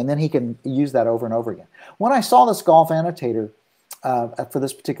doing wrong, and then he can use that over and over again. When I saw this golf annotator for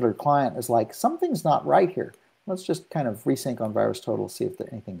this particular client, is like, something's not right here. Let's just kind of resync on VirusTotal, see if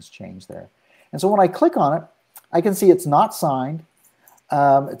anything's changed there. And so when I click on it, I can see it's not signed.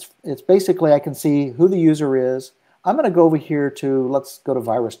 It's basically, I can see who the user is. I'm going to go over here let's go to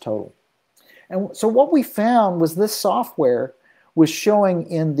VirusTotal. And so what we found was this software was showing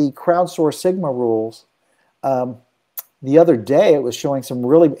in the crowdsource Sigma rules. The other day, it was showing some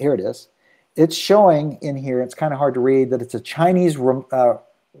really, here it is. It's showing in here, it's kind of hard to read, that it's a Chinese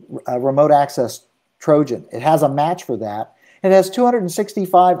remote access Trojan. It has a match for that. It has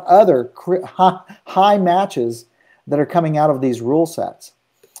 265 other high matches that are coming out of these rule sets.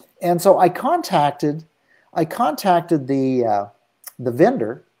 And so I contacted the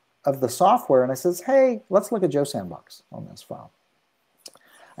vendor of the software, and I says, hey, let's look at Joe Sandbox on this file.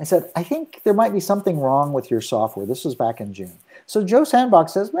 I said, I think there might be something wrong with your software. This was back in June. So Joe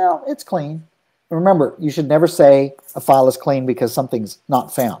Sandbox says, well, it's clean. Remember, you should never say a file is clean because something's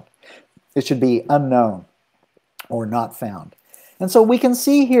not found. It should be unknown or not found. And so we can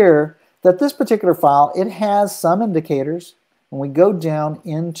see here that this particular file, it has some indicators. When we go down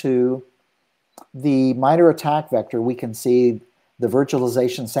into the minor attack vector, we can see the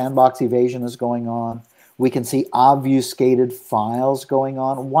virtualization sandbox evasion is going on. We can see obfuscated files going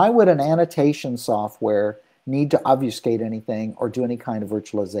on. Why would an annotation software need to obfuscate anything or do any kind of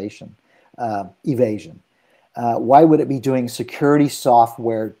virtualization evasion? Why would it be doing security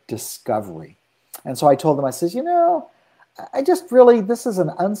software discovery? And so I told them, I says, I just really, this is an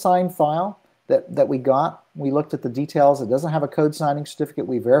unsigned file that we got. We looked at the details. It doesn't have a code signing certificate.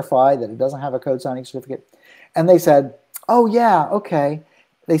 We verified that it doesn't have a code signing certificate. And they said, oh, yeah, okay.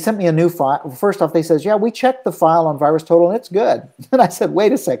 They sent me a new file. First off, they says, yeah, we checked the file on VirusTotal and it's good. And I said,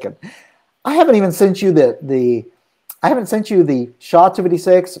 wait a second. I haven't even sent you the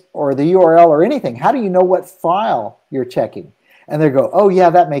SHA-256 or the URL or anything. How do you know what file you're checking? And they go, oh, yeah,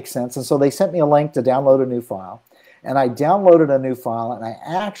 that makes sense. And so they sent me a link to download a new file. And I downloaded a new file, and I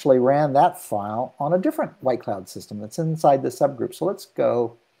actually ran that file on a different white cloud system that's inside the subgroup.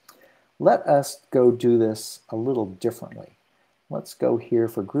 So let us go do this a little differently. Let's go here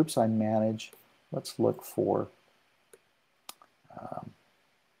for groups I manage. Let's look for,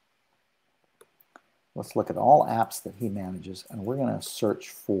 let's look at all apps that he manages, and we're going to search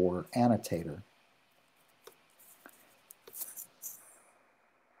for annotator.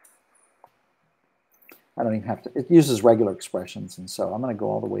 I don't even have to, it uses regular expressions, and so I'm going to go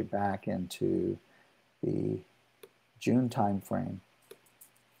all the way back into the June time frame.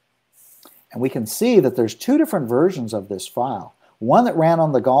 And we can see that there's two different versions of this file. One that ran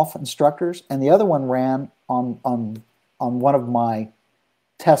on the golf instructors, and the other one ran on one of my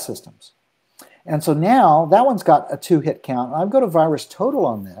test systems. And so now that one's got a 2-hit count. And I go to VirusTotal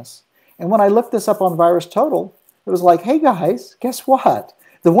on this. And when I looked this up on VirusTotal, it was like, hey guys, guess what?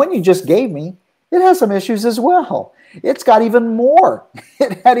 The one you just gave me, it has some issues as well. It's got even more.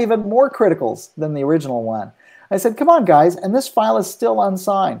 It had even more criticals than the original one. I said, come on, guys. And this file is still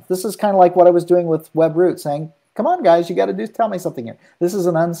unsigned. This is kind of like what I was doing with WebRoot, saying, come on, guys, you got to tell me something here. This is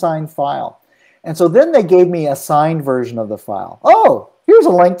an unsigned file. And so then they gave me a signed version of the file. Oh, here's a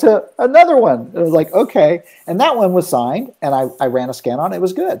link to another one. It was like, okay. And that one was signed, and I ran a scan on it. It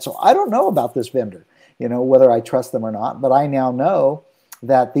was good. So I don't know about this vendor, whether I trust them or not. But I now know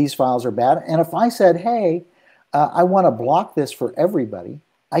that these files are bad. And if I said, hey, I want to block this for everybody,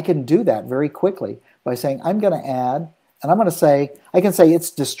 I can do that very quickly by saying, I'm going to add, and I'm going to say, I can say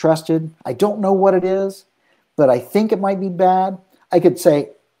it's distrusted. I don't know what it is, but I think it might be bad. I could say,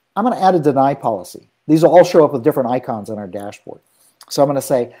 I'm going to add a deny policy. These will all show up with different icons on our dashboard. So I'm going to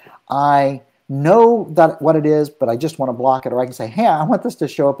say, I know that what it is, but I just want to block it. Or I can say, hey, I want this to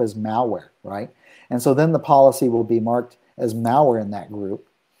show up as malware, right? And so then the policy will be marked as malware in that group.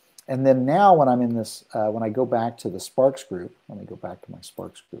 And then now when I'm in this, when I go back to the Sparks group, let me go back to my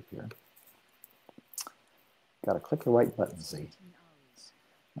Sparks group here. Got to click the right button, Z.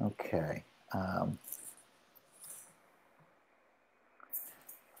 Okay.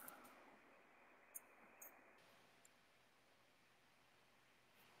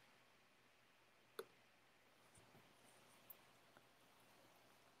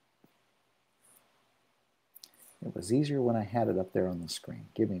 It was easier when I had it up there on the screen.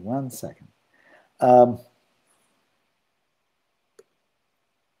 Give me 1 second.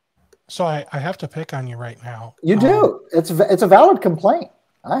 So I have to pick on you right now. You do. It's a valid complaint.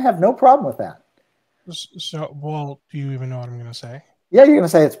 I have no problem with that. So, well, do you even know what I'm going to say? Yeah, you're going to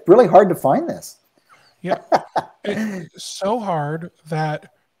say it's really hard to find this. Yeah. It's so hard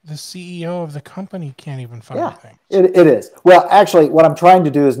that the CEO of the company can't even find things. It is. Well, actually, what I'm trying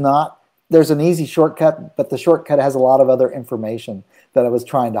to do is not, there's an easy shortcut, but the shortcut has a lot of other information that I was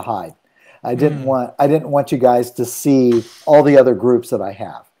trying to hide. I didn't want you guys to see all the other groups that I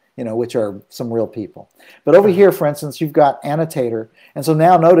have, which are some real people. But over here, for instance, you've got annotator. And so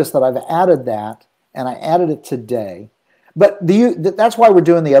now notice that I've added that, and I added it today. But that's why we're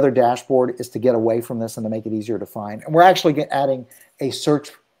doing the other dashboard, is to get away from this and to make it easier to find. And we're actually adding a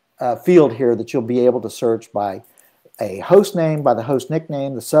search field here that you'll be able to search by a host name, by the host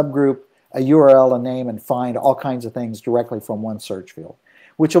nickname, the subgroup, a URL, a name, and find all kinds of things directly from one search field.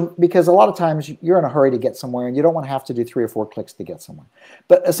 Because a lot of times you're in a hurry to get somewhere and you don't want to have to do 3 or 4 clicks to get somewhere.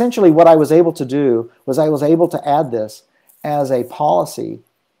 But essentially what I was able to do was I was able to add this as a policy,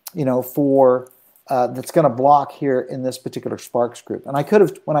 for that's going to block here in this particular Sparks group. And I could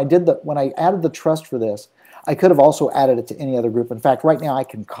have, when I added the trust for this, I could have also added it to any other group. In fact, right now I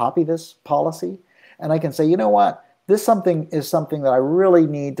can copy this policy and I can say, you know what? This is something that I really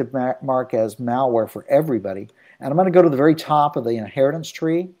need to mark as malware for everybody. And I'm going to go to the very top of the inheritance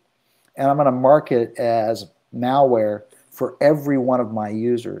tree, and I'm going to mark it as malware for every one of my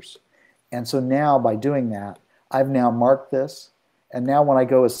users. And so now by doing that, I've now marked this. And now when I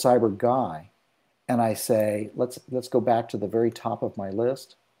go as Cyber Guy, and I say, let's go back to the very top of my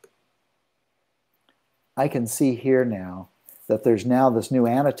list, I can see here now that there's now this new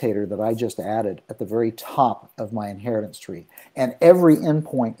annotator that I just added at the very top of my inheritance tree. And every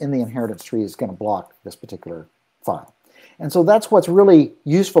endpoint in the inheritance tree is going to block this particular file. And so that's what's really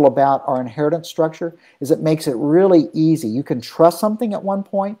useful about our inheritance structure, is it makes it really easy. You can trust something at one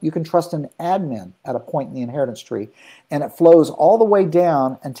point. You can trust an admin at a point in the inheritance tree. And it flows all the way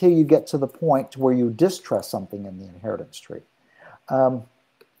down until you get to the point where you distrust something in the inheritance tree. And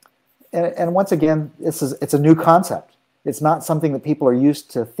once again, it's a new concept. It's not something that people are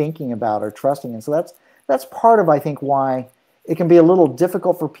used to thinking about or trusting. And so that's part of, I think, why it can be a little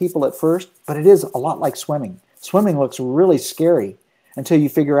difficult for people at first, but it is a lot like swimming. Swimming looks really scary until you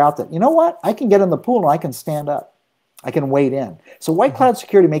figure out that, you know what, I can get in the pool and I can stand up. I can wade in. So White Cloud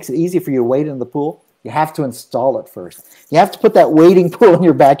Security makes it easy for you to wade in the pool. You have to install it first. You have to put that wading pool in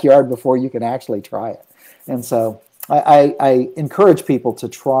your backyard before you can actually try it. And so I encourage people to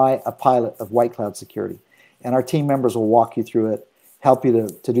try a pilot of White Cloud Security. And our team members will walk you through it, help you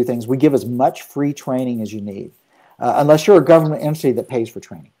to do things. We give as much free training as you need, unless you're a government entity that pays for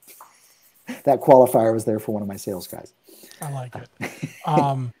training. That qualifier was there for one of my sales guys. I like it.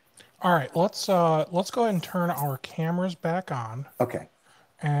 All right, let's go ahead and turn our cameras back on. Okay.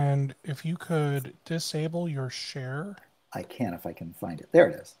 And if you could disable your share. I can if I can find it. There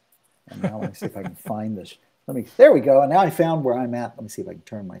it is. And now let me see if I can find this. There we go. And now I found where I'm at. Let me see if I can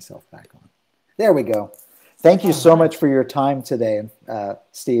turn myself back on. There we go. Thank you so much for your time today,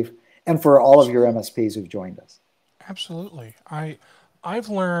 Steve, and for all of your MSPs who've joined us. Absolutely. I've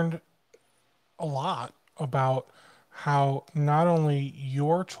learned a lot about how not only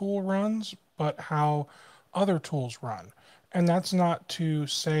your tool runs, but how other tools run. And that's not to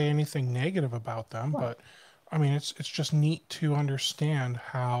say anything negative about them, but I mean, it's just neat to understand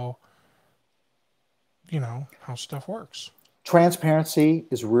how, how stuff works. Transparency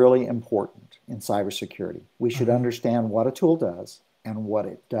is really important in cybersecurity. We should understand what a tool does and what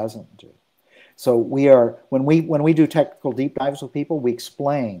it doesn't do. So when we do technical deep dives with people, we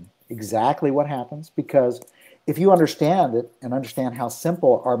explain exactly what happens, because if you understand it and understand how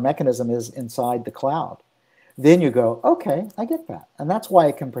simple our mechanism is inside the cloud, then you go, okay, I get that. And that's why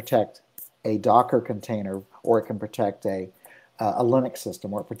it can protect a Docker container, or it can protect a Linux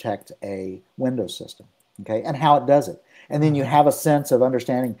system, or protect a Windows system, okay, and how it does it. And then you have a sense of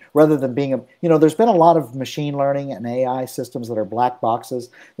understanding, rather than being there's been a lot of machine learning and AI systems that are black boxes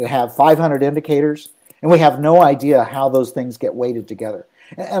that have 500 indicators, and we have no idea how those things get weighted together.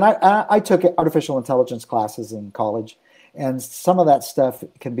 And I took artificial intelligence classes in college, and some of that stuff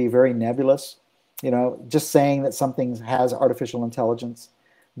can be very nebulous. Just saying that something has artificial intelligence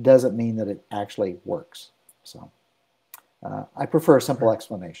doesn't mean that it actually works. So I prefer simple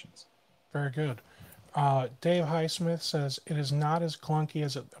explanations. Very good. Dave Highsmith says, it is not as clunky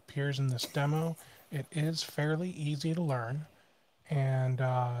as it appears in this demo. It is fairly easy to learn. And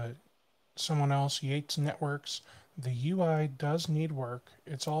someone else, Yates Networks, the UI does need work.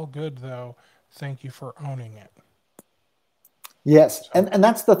 It's all good, though. Thank you for owning it. Yes, and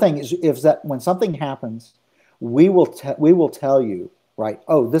that's the thing, is that when something happens, we will tell you, right,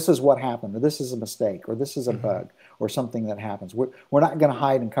 oh, this is what happened, or this is a mistake, or this is a bug, or something that happens. We're not going to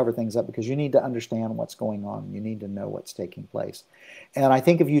hide and cover things up, because you need to understand what's going on. You need to know what's taking place. And I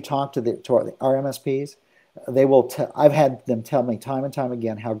think if you talk to our MSPs, they will. I've had them tell me time and time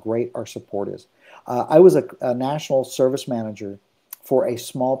again how great our support is. I was a national service manager for a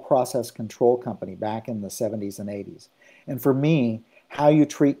small process control company back in the 70s and 80s. And for me, how you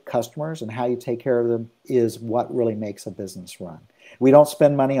treat customers and how you take care of them is what really makes a business run. We don't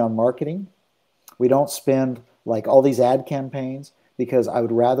spend money on marketing. We don't spend like all these ad campaigns, because I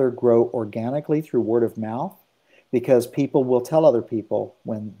would rather grow organically through word of mouth, because people will tell other people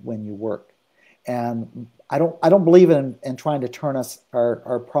when you work. And I don't believe in trying to turn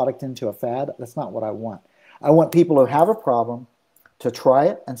our product into a fad. That's not what I want. I want people who have a problem to try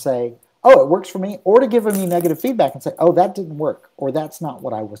it and say, oh, it works for me, or to give me negative feedback and say, oh, that didn't work, or that's not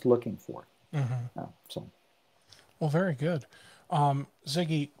what I was looking for. Well, very good.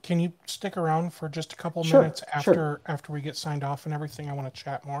 Ziggy, can you stick around for just a couple minutes after we get signed off and everything? I want to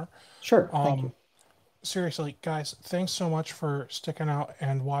chat more. Sure. Thank you. Seriously, guys, thanks so much for sticking out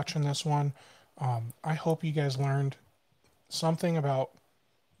and watching this one. I hope you guys learned something about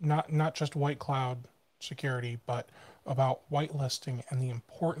not just white cloud security, but about whitelisting and the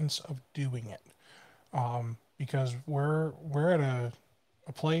importance of doing it. Because we're at a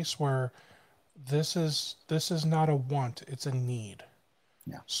place where this is not a want, it's a need.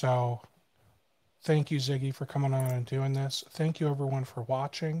 Yeah. So thank you, Ziggy, for coming on and doing this. Thank you, everyone, for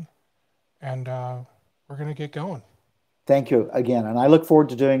watching. And we're going to get going. Thank you again. And I look forward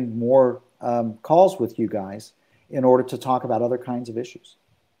to doing more calls with you guys in order to talk about other kinds of issues.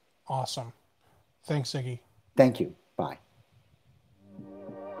 Awesome. Thanks, Ziggy. Thank you. Bye.